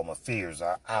 all my fears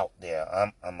are out there.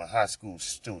 I'm a high school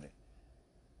student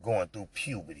going through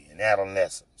puberty and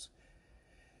adolescence,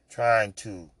 trying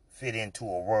to fit into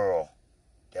a world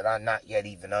that I not yet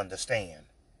even understand.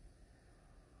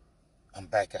 I'm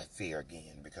back at fear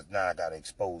again because now I got to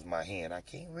expose my hand. I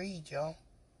can't read, y'all.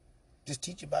 This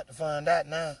teacher about to find out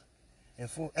now.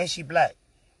 And she black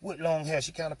with long hair.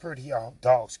 She kind of pretty, y'all.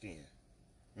 Dark skin.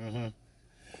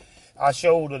 I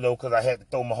showed her, though, because I had to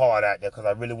throw my heart out there because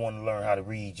I really want to learn how to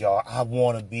read, y'all. I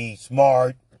want to be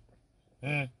smart.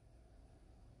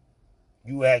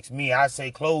 You ask me, I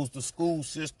say close the school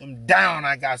system down.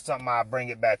 I got something, I'll bring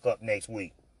it back up next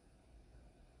week.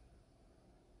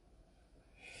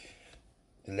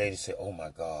 The lady said, "Oh my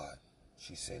God."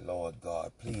 She said, "Lord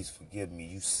God, please forgive me.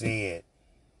 You said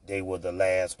they were the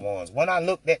last ones." When I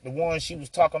looked at the ones she was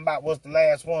talking about was the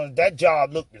last ones, that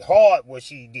job looked hard what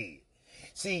she did.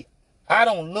 See, I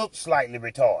don't look slightly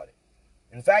retarded.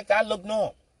 In fact, I look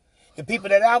normal. The people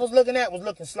that I was looking at was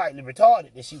looking slightly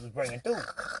retarded that she was bringing through.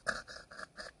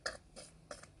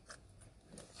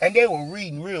 And they were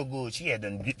reading real good. She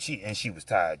was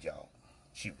tired, y'all.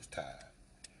 She was tired.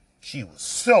 She was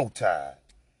so tired.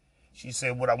 She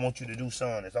said, "What I want you to do,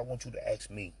 son, is I want you to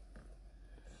ask me.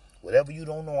 Whatever you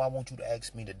don't know, I want you to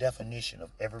ask me the definition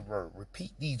of every word.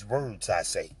 Repeat these words I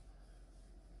say.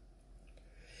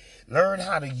 Learn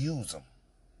how to use them.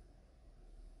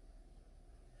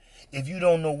 If you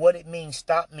don't know what it means,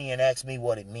 stop me and ask me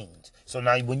what it means." So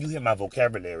now when you hear my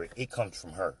vocabulary, it comes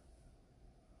from her.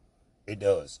 It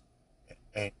does.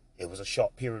 And it was a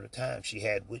short period of time she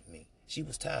had with me. She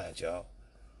was tired, y'all.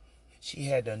 She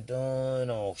had done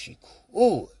all she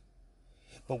could.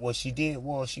 But what she did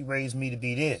was she raised me to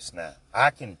be this now.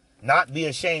 I can not be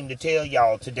ashamed to tell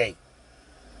y'all today.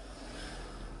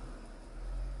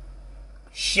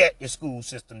 Shut the school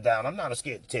system down. I'm not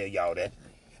scared to tell y'all that.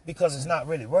 Because it's not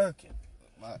really working.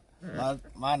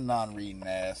 My non-reading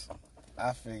ass,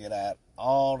 I figured out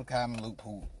all the kind of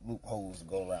loopholes to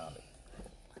go around it.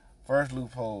 First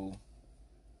loophole,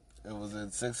 it was in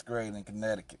 6th grade in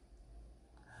Connecticut.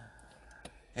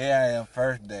 Here I am,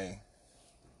 first day.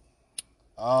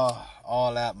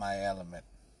 All out my element.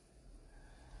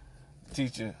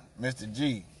 Teacher, Mr.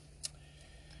 G,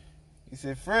 he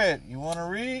said, "Fred, you want to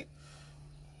read?"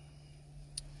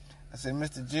 I said,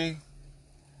 "Mr. G,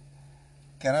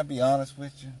 can I be honest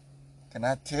with you? Can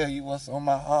I tell you what's on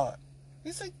my heart?"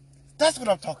 He said, "That's what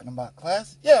I'm talking about,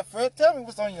 class. Yeah, Fred, tell me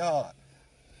what's on your heart."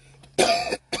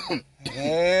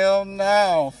 Hell no,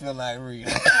 I don't feel like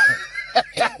reading.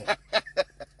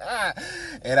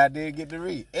 And I did get to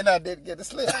read. And I did get to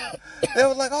slip. They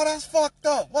was like, oh, that's fucked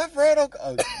up. What Fredo?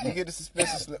 Oh, you get the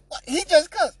suspicious slip. What? He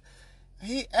just cussed.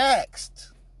 He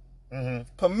asked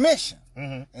permission.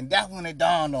 And that's when it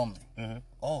dawned on me.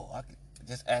 Oh, I could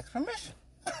just ask permission.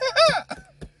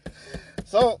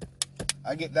 So,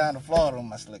 I get down to Florida on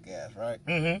my slick ass, right?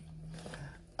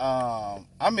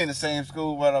 I'm in the same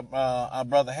school where our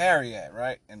brother Harry at,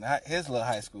 right? In his little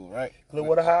high school, right?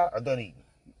 Clearwater High or Dunedin?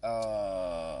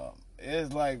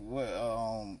 It's like what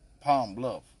Palm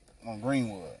Bluff on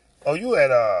Greenwood. Oh, you at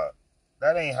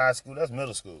that ain't high school, that's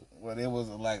middle school. Well, it was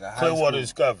like a high Clearwater school.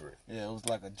 Discovery. Yeah, it was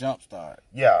like a jump start.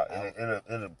 Yeah,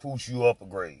 it'll push you up a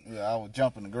grade. Yeah, I was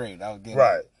jumping the grade. I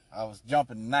was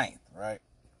jumping ninth, right?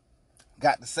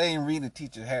 Got the same reading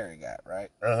teacher Harry got, right?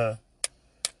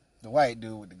 The white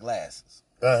dude with the glasses.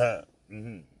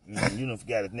 You don't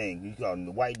forget his name. You call him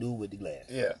the white dude with the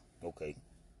glasses. Yeah. Okay.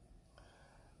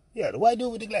 Yeah, the white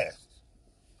dude with the glasses.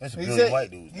 That's a billion said,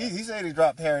 white dudes. He said he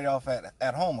dropped Harry off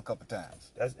at home a couple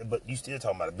times. But you still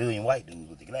talking about a billion white dudes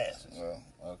with the glasses. Well,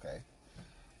 okay.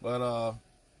 But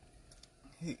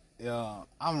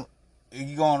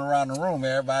you going around the room,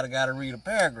 everybody got to read a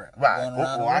paragraph. Right.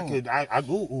 I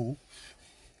go, ooh.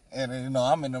 And,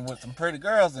 I'm in there with some pretty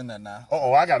girls in there now.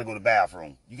 I got to go to the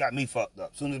bathroom. You got me fucked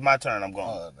up. As soon as my turn, I'm going.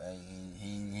 Oh,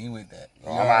 he with that. He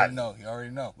already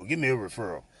know. Well, give me a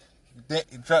referral.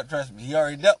 Trust me, he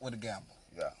already dealt with a gamble.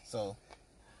 Yeah. So,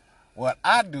 what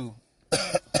I do,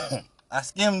 I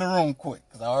skim the room quick,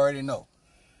 because I already know.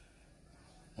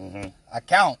 I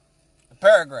count the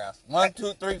paragraphs. 1,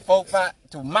 2, 3, 4, 5,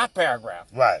 to my paragraph.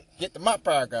 Right. Get to my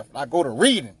paragraph, I go to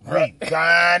reading. Right.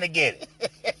 Trying to get it.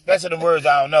 Especially the words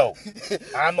I don't know.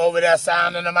 I'm over there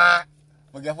sounding them out.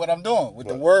 But guess what I'm doing? With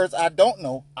the words I don't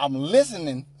know, I'm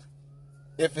listening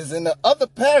if it's in the other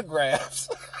paragraphs.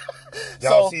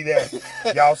 Y'all see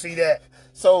that? Y'all see that?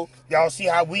 So y'all see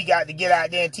how we got to get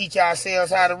out there and teach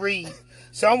ourselves how to read?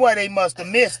 Somewhere they must have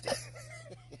missed it.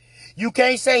 You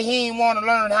can't say he ain't want to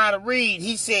learn how to read.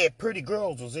 He said pretty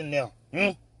girls was in there.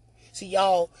 See,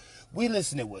 y'all, we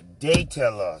listen to what they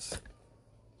tell us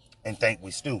and think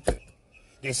we stupid.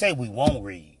 They say we won't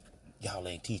read. Y'all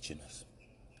ain't teaching us.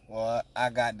 Well, I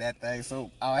got that thing,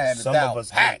 so I had to Some doubt. of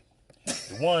us get it.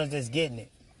 The ones that's getting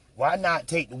it. Why not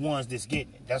take the ones that's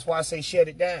getting it? That's why I say shut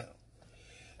it down.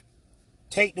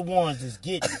 Take the ones that's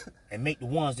getting it and make the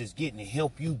ones that's getting it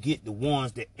help you get the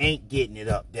ones that ain't getting it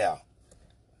up there.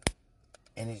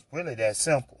 And it's really that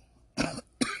simple.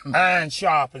 Iron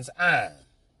sharpens iron.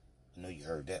 I know you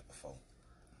heard that before.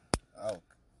 Oh,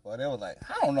 well, they were like,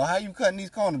 I don't know how you cutting these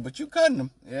corners, but you cutting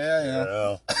them.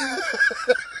 Yeah.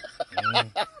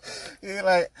 You're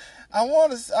like, I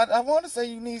want to say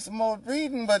you need some more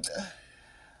reading, but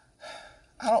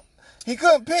he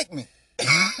couldn't pick me.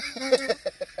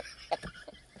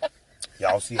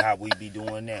 Y'all see how we be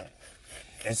doing that?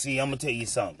 And see, I'm going to tell you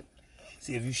something.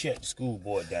 See, if you shut the school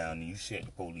board down and you shut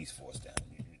the police force down,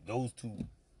 those two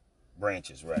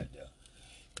branches right there,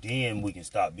 then we can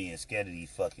stop being scared of these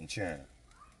fucking children.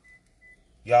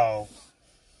 Y'all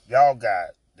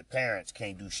got, the parents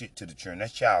can't do shit to the children.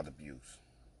 That's child abuse.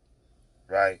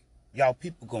 Right? Y'all,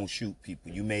 people gonna shoot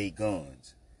people. You made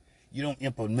guns. You don't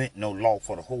implement no law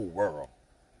for the whole world.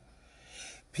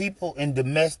 People in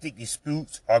domestic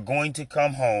disputes are going to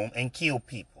come home and kill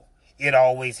people. It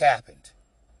always happened.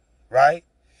 Right?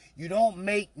 You don't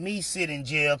make me sit in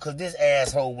jail because this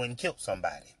asshole went and killed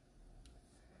somebody.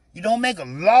 You don't make a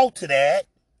law to that.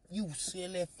 You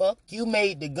silly fuck. You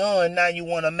made the gun, now you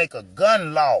want to make a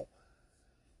gun law.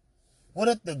 What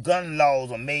if the gun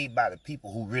laws are made by the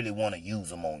people who really want to use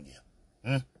them on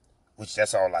you? Which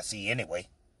that's all I see anyway.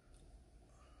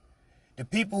 The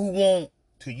people who want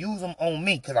to use them on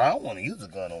me, because I don't want to use a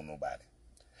gun on nobody.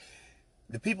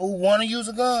 The people who want to use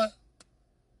a gun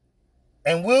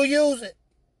and will use it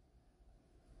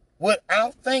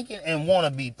without thinking and want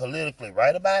to be politically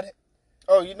right about it.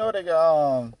 Oh, you know they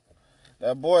got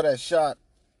that boy that shot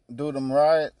do them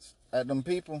riots at them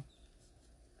people?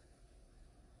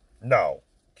 No.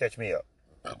 Catch me up.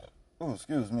 Oh,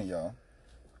 excuse me, y'all.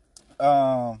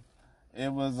 It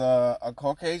was a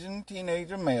Caucasian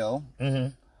teenager male.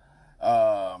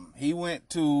 He went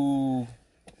to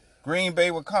Green Bay,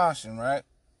 Wisconsin, right?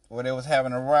 Where they was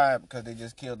having a riot because they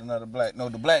just killed another black. No,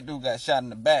 the black dude got shot in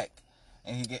the back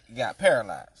and he got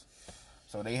paralyzed.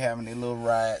 So they having a little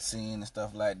riot scene and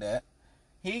stuff like that.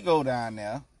 He go down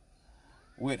there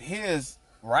with his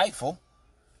rifle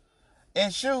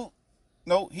and shoot.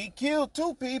 No, he killed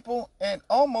 2 people and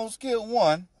almost killed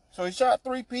 1. So he shot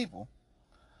 3 people.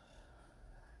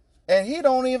 And he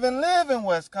don't even live in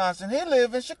Wisconsin. He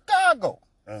live in Chicago.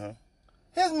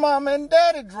 His mama and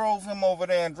daddy drove him over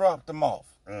there and dropped him off.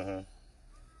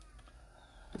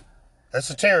 That's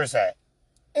a terrorist act.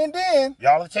 And then,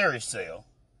 Y'all a terrorist cell.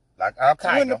 Like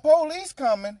Al-Qaeda. when the police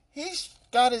coming, he's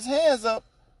got his hands up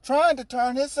trying to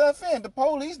turn himself in. The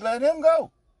police let him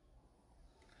go.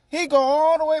 He go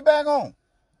all the way back home.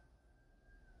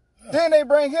 Then they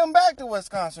bring him back to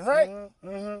Wisconsin, right?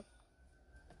 Mm-hmm.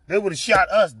 They would have shot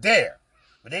us there.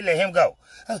 But they let him go.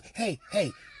 Oh, hey,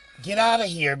 get out of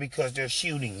here because they're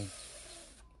shooting.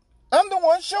 I'm the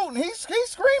one shooting. He's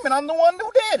screaming. I'm the one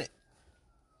who did it.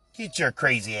 Get your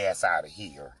crazy ass out of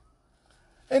here.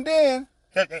 And then,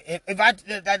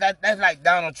 That's like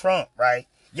Donald Trump, right?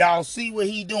 Y'all see what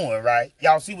he doing, right?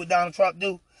 Y'all see what Donald Trump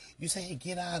do? You say, hey,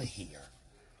 get out of here.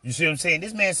 You see what I'm saying?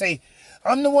 This man say,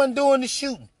 I'm the one doing the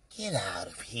shooting. Get out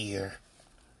of here.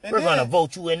 We're going to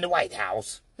vote you in the White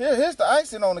House. Here's the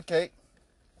icing on the cake.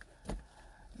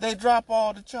 They drop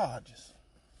all the charges.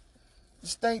 The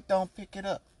state don't pick it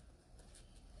up.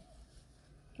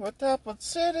 What type of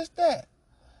shit is that?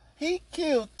 He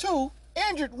killed 2,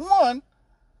 injured 1,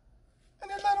 and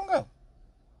then let him go.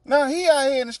 Now he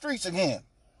out here in the streets again.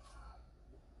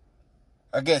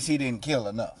 I guess he didn't kill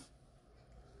enough.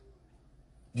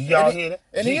 Did y'all hear that?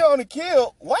 And he only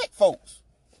killed white folks.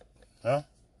 Huh?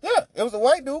 Yeah, it was a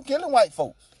white dude killing white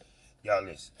folks. Y'all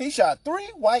listen. He shot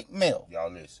 3 white males.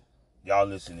 Y'all listen. Y'all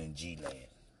listen in G-Land.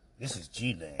 This is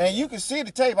G-Land. And you can see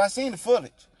the tape. I seen the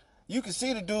footage. You can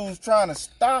see the dudes trying to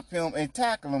stop him and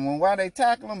tackle him. And while they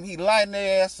tackle him, he lighting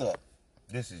their ass up.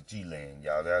 This is G-Land,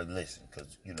 y'all. Y'all listen, because,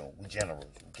 we generals,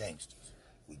 we gangsters.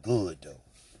 We good, though,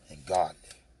 and godly.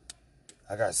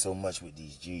 I got so much with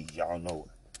these G's. Y'all know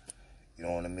it. You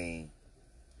know what I mean?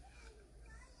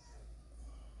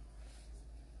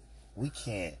 We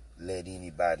can't let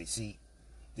anybody see.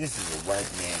 This is a white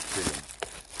man killing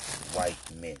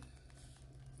white men.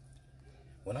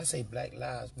 When I say Black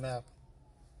Lives Matter,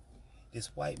 this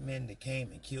white man that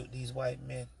came and killed these white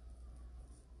men,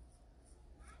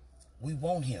 we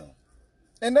want him.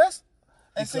 And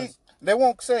see, they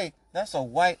won't say that's a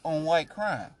white on white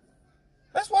crime.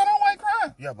 That's white on white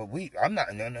crime. Yeah, but I'm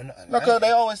not, no. No, because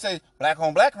they always say black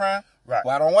on black crime, right.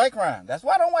 White on white crime. That's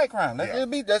white on white crime.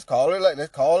 Let's call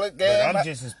it. But I'm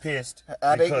just as pissed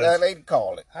how they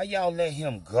call it. How y'all let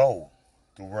him go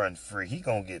to run free? He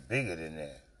gonna get bigger than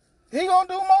that. He gonna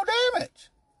do more damage.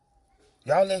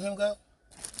 Y'all let him go?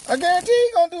 I guarantee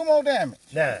he gonna do more damage.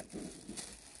 Now,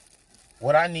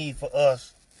 what I need for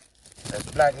us as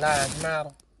Black Lives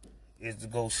Matter is to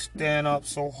go stand up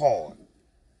so hard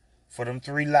for them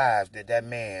 3 lives that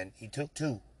man, he took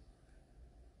 2.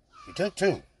 He took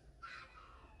 2.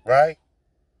 Right?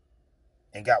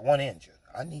 And got 1 injured.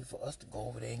 I need for us to go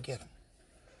over there and get him.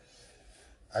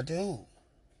 I do.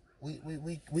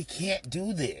 We can't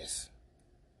do this.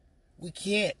 We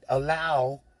can't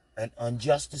allow an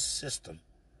injustice system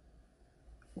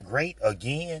great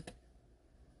again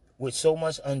with so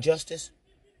much injustice.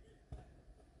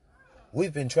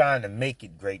 We've been trying to make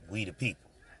it great, we the people.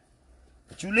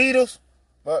 But you leaders,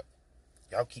 but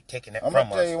y'all keep taking that I'm from us.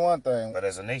 gonna tell you one thing. But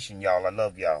as a nation, y'all, I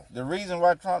love y'all. The reason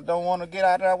why Trump don't want to get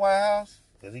out of that White House?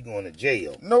 Because he going to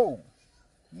jail. No.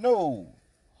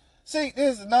 See,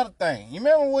 this is another thing. You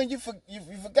remember when you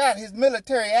forgot his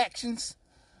military actions?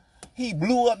 He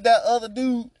blew up that other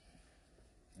dude.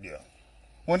 Yeah.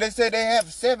 When they said they have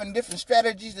 7 different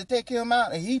strategies to take him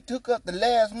out, and he took up the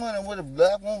last one, and the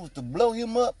last one was to blow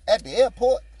him up at the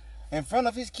airport in front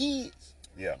of his kids.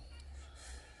 Yeah.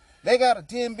 They got a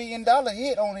 $10 billion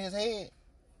hit on his head.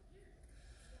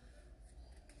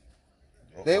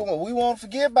 We won't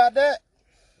forget about that.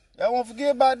 Y'all won't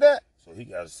forget about that. So he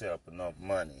got to set up enough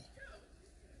money.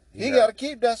 He got to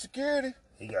keep that security.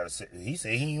 He got to set. He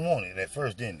said he didn't want it at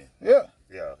first, didn't he? Yeah.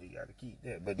 Yeah, he got to keep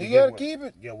that. But he got to keep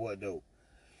it. Get what though?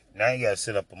 Now he got to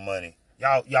set up the money.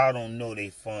 Y'all don't know they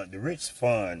fund the rich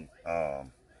fund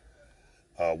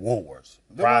wars,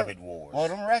 private wars. Well,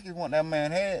 them Iraqis want that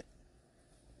man head.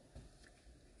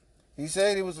 He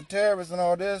said he was a terrorist and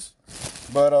all this,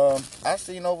 but I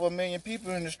seen over 1 million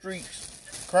people in the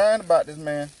streets crying about this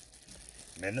man.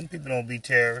 Man, them people don't be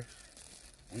terrorists.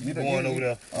 We be going over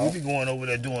there. We be going over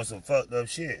there doing some fucked up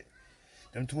shit.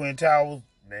 Them Twin Towers,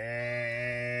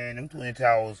 man. Them Twin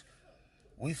Towers.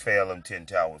 We failed them 10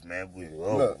 towers, man.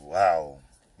 Look, wow.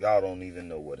 Y'all don't even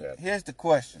know what happened. Here's the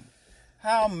question.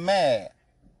 How mad?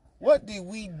 What did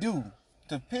we do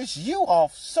to piss you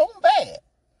off so bad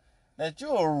that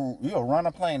you'll run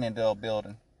a plane into a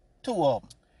building? 2 of them.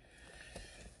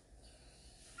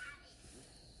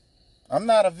 I'm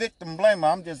not a victim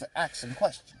blamer. I'm just asking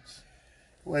questions.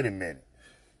 Wait a minute.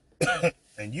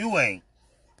 And you ain't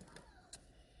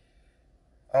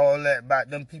all that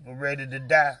about them people ready to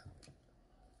die.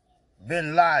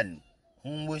 Bin Laden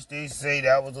Whom wish they say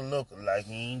that was a looker like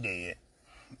he ain't dead.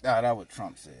 Nah, that's what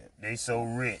Trump said. They so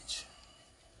rich.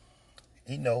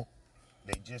 He know.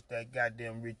 They just that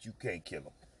goddamn rich you can't kill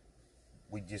them.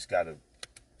 We just gotta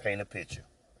paint a picture.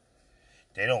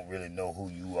 They don't really know who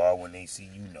you are when they see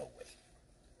you no way.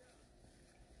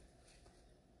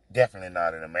 Definitely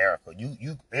not in America.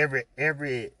 You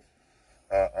every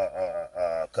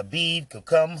Khabib could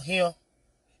come here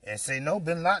and say no,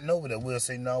 Bin Laden over there. We'll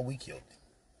say no, we killed him.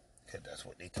 Cause that's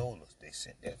what they told us. They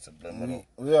sent that subliminal.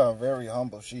 We are very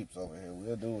humble sheeps over here.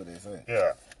 We'll do what they say.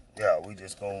 Yeah, we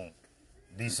just gonna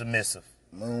be submissive.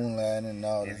 Moon landing and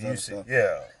all this other stuff.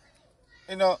 Yeah.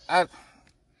 You know, I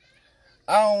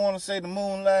don't want to say the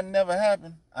moon landing never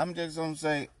happened. I'm just gonna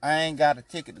say I ain't got a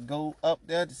ticket to go up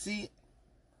there to see it.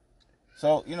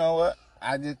 So you know what?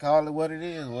 I just call it what it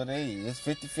is. What it is.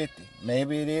 It's 50-50.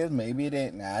 Maybe it is. Maybe it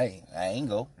ain't. Nah, I ain't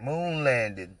go. Moon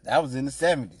landing. That was in the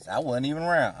 70s. I wasn't even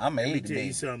around. I'm 80. Let me tell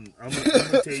you something. I'm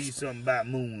gonna tell you something about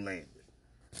moon landing.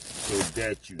 So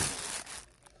that you.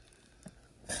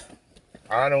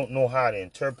 I don't know how to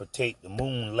interpretate the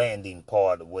moon landing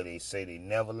part of where they say they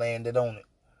never landed on it.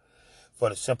 For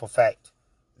the simple fact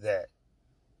that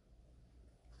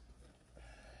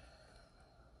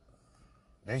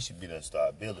they should be done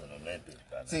start building on that bitch.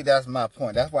 See, that's my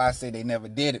point. That's why I say they never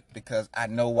did it, because I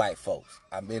know white folks.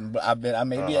 I may be an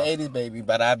 80s baby,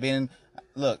 but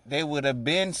look, they would have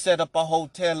been set up a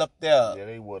hotel up there. Yeah,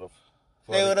 they would have.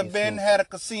 They would have been had a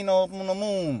casino up on the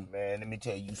moon. Man, let me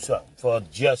tell you something. For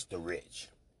just the rich.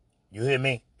 You hear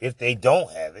me? If they don't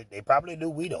have it, they probably do.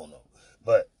 We don't know.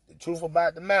 But the truth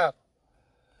about the matter,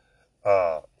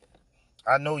 I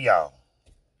know y'all.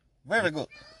 Very good.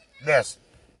 That's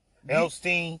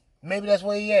Epstein. Maybe that's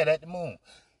where he at the moon.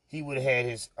 He would have had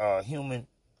his human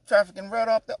trafficking right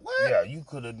off there. What? Yeah, you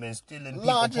could have been stealing people.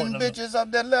 Launching bitches up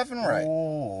there left and right.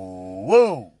 Ooh,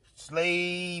 whoa.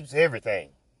 Slaves,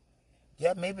 everything.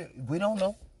 Yeah, maybe. We don't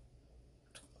know.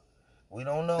 We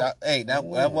don't know. Look, they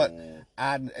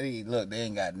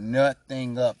ain't got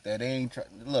nothing up there. They ain't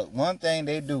look, one thing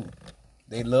they do,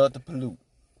 they love to pollute.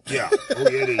 Yeah. Oh,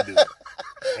 yeah, they do.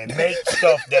 And make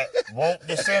stuff that won't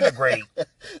disintegrate.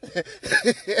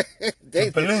 They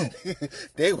pollute.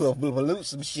 They will pollute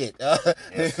some shit.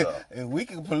 Yes, sir. If we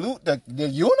can pollute the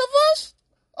universe,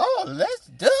 oh, let's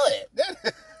do it.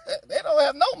 They don't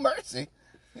have no mercy.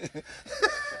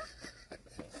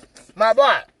 My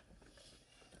boy.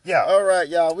 Yeah. All right,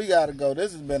 y'all. We gotta go.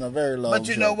 This has been a very long. But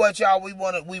you know what, y'all? We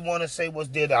wanna say what's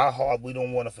dear to our heart. We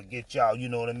don't want to forget y'all. You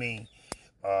know what I mean?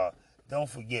 Don't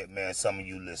forget, man. Some of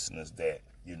you listeners that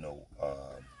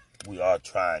we are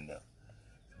trying to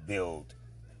build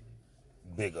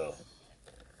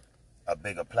a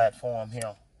bigger platform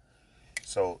here.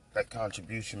 So that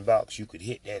contribution box, you could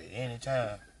hit that at any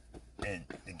time. And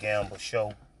the Gamble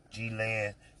Show,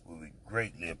 G-Land, we would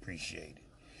greatly appreciate it.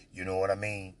 You know what I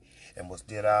mean? And what's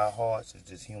dear to our hearts is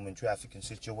this human trafficking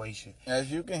situation. As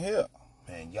you can hear.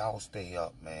 Man, y'all stay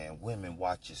up, man. Women,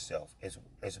 watch yourself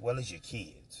as well as your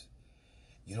kids.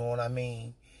 You know what I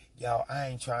mean? Y'all, I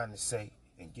ain't trying to say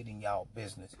and get in y'all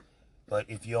business, but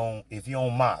if you're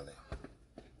on Molly,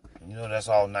 you know that's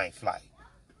all night flight.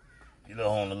 You're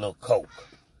on a little coke.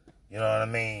 You know what I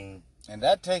mean? And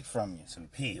that take from you. Some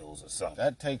pills or something.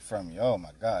 That take from you. Oh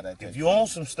my God. If you own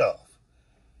some stuff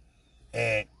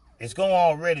and it's going to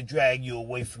already drag you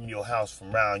away from your house,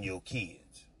 from around your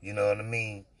kids. You know what I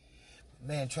mean?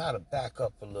 Man, try to back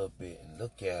up a little bit and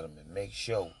look at them and make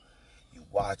sure you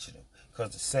watching them.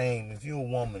 Because the same, if you're a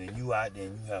woman and you out there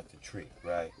and you have to trick,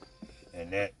 right?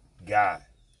 And that guy,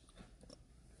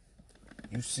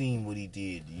 you seen what he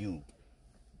did to you.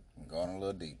 I'm going a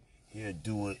little deep. He'll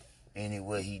do it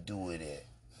anywhere he do it at.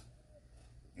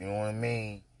 You know what I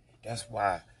mean? That's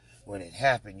why when it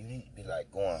happened, you need to be like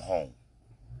going home.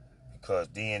 Because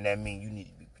then that means you need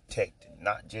to be protected,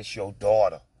 not just your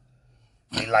daughter.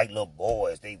 They like little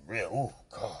boys. They real, oh,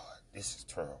 God, this is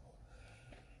terrible.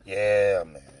 Yeah,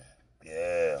 man.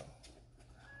 Yeah.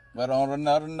 But on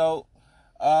another note,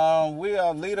 we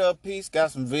are Leader of Peace,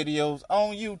 got some videos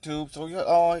on YouTube. So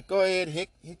go ahead, hit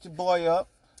your boy up,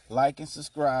 like and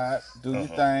subscribe, do your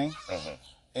thing.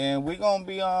 And we're going to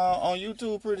be on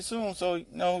YouTube pretty soon. So,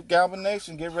 Gamble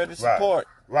Nation, get ready to support.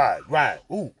 Right.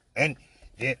 Ooh, and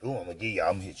then, I'm going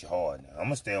to hit you hard now. I'm going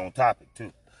to stay on topic,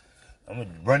 too. I'm going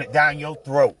to run it down your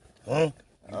throat. Huh?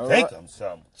 You think I'm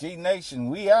something. G Nation,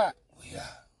 we out. We out.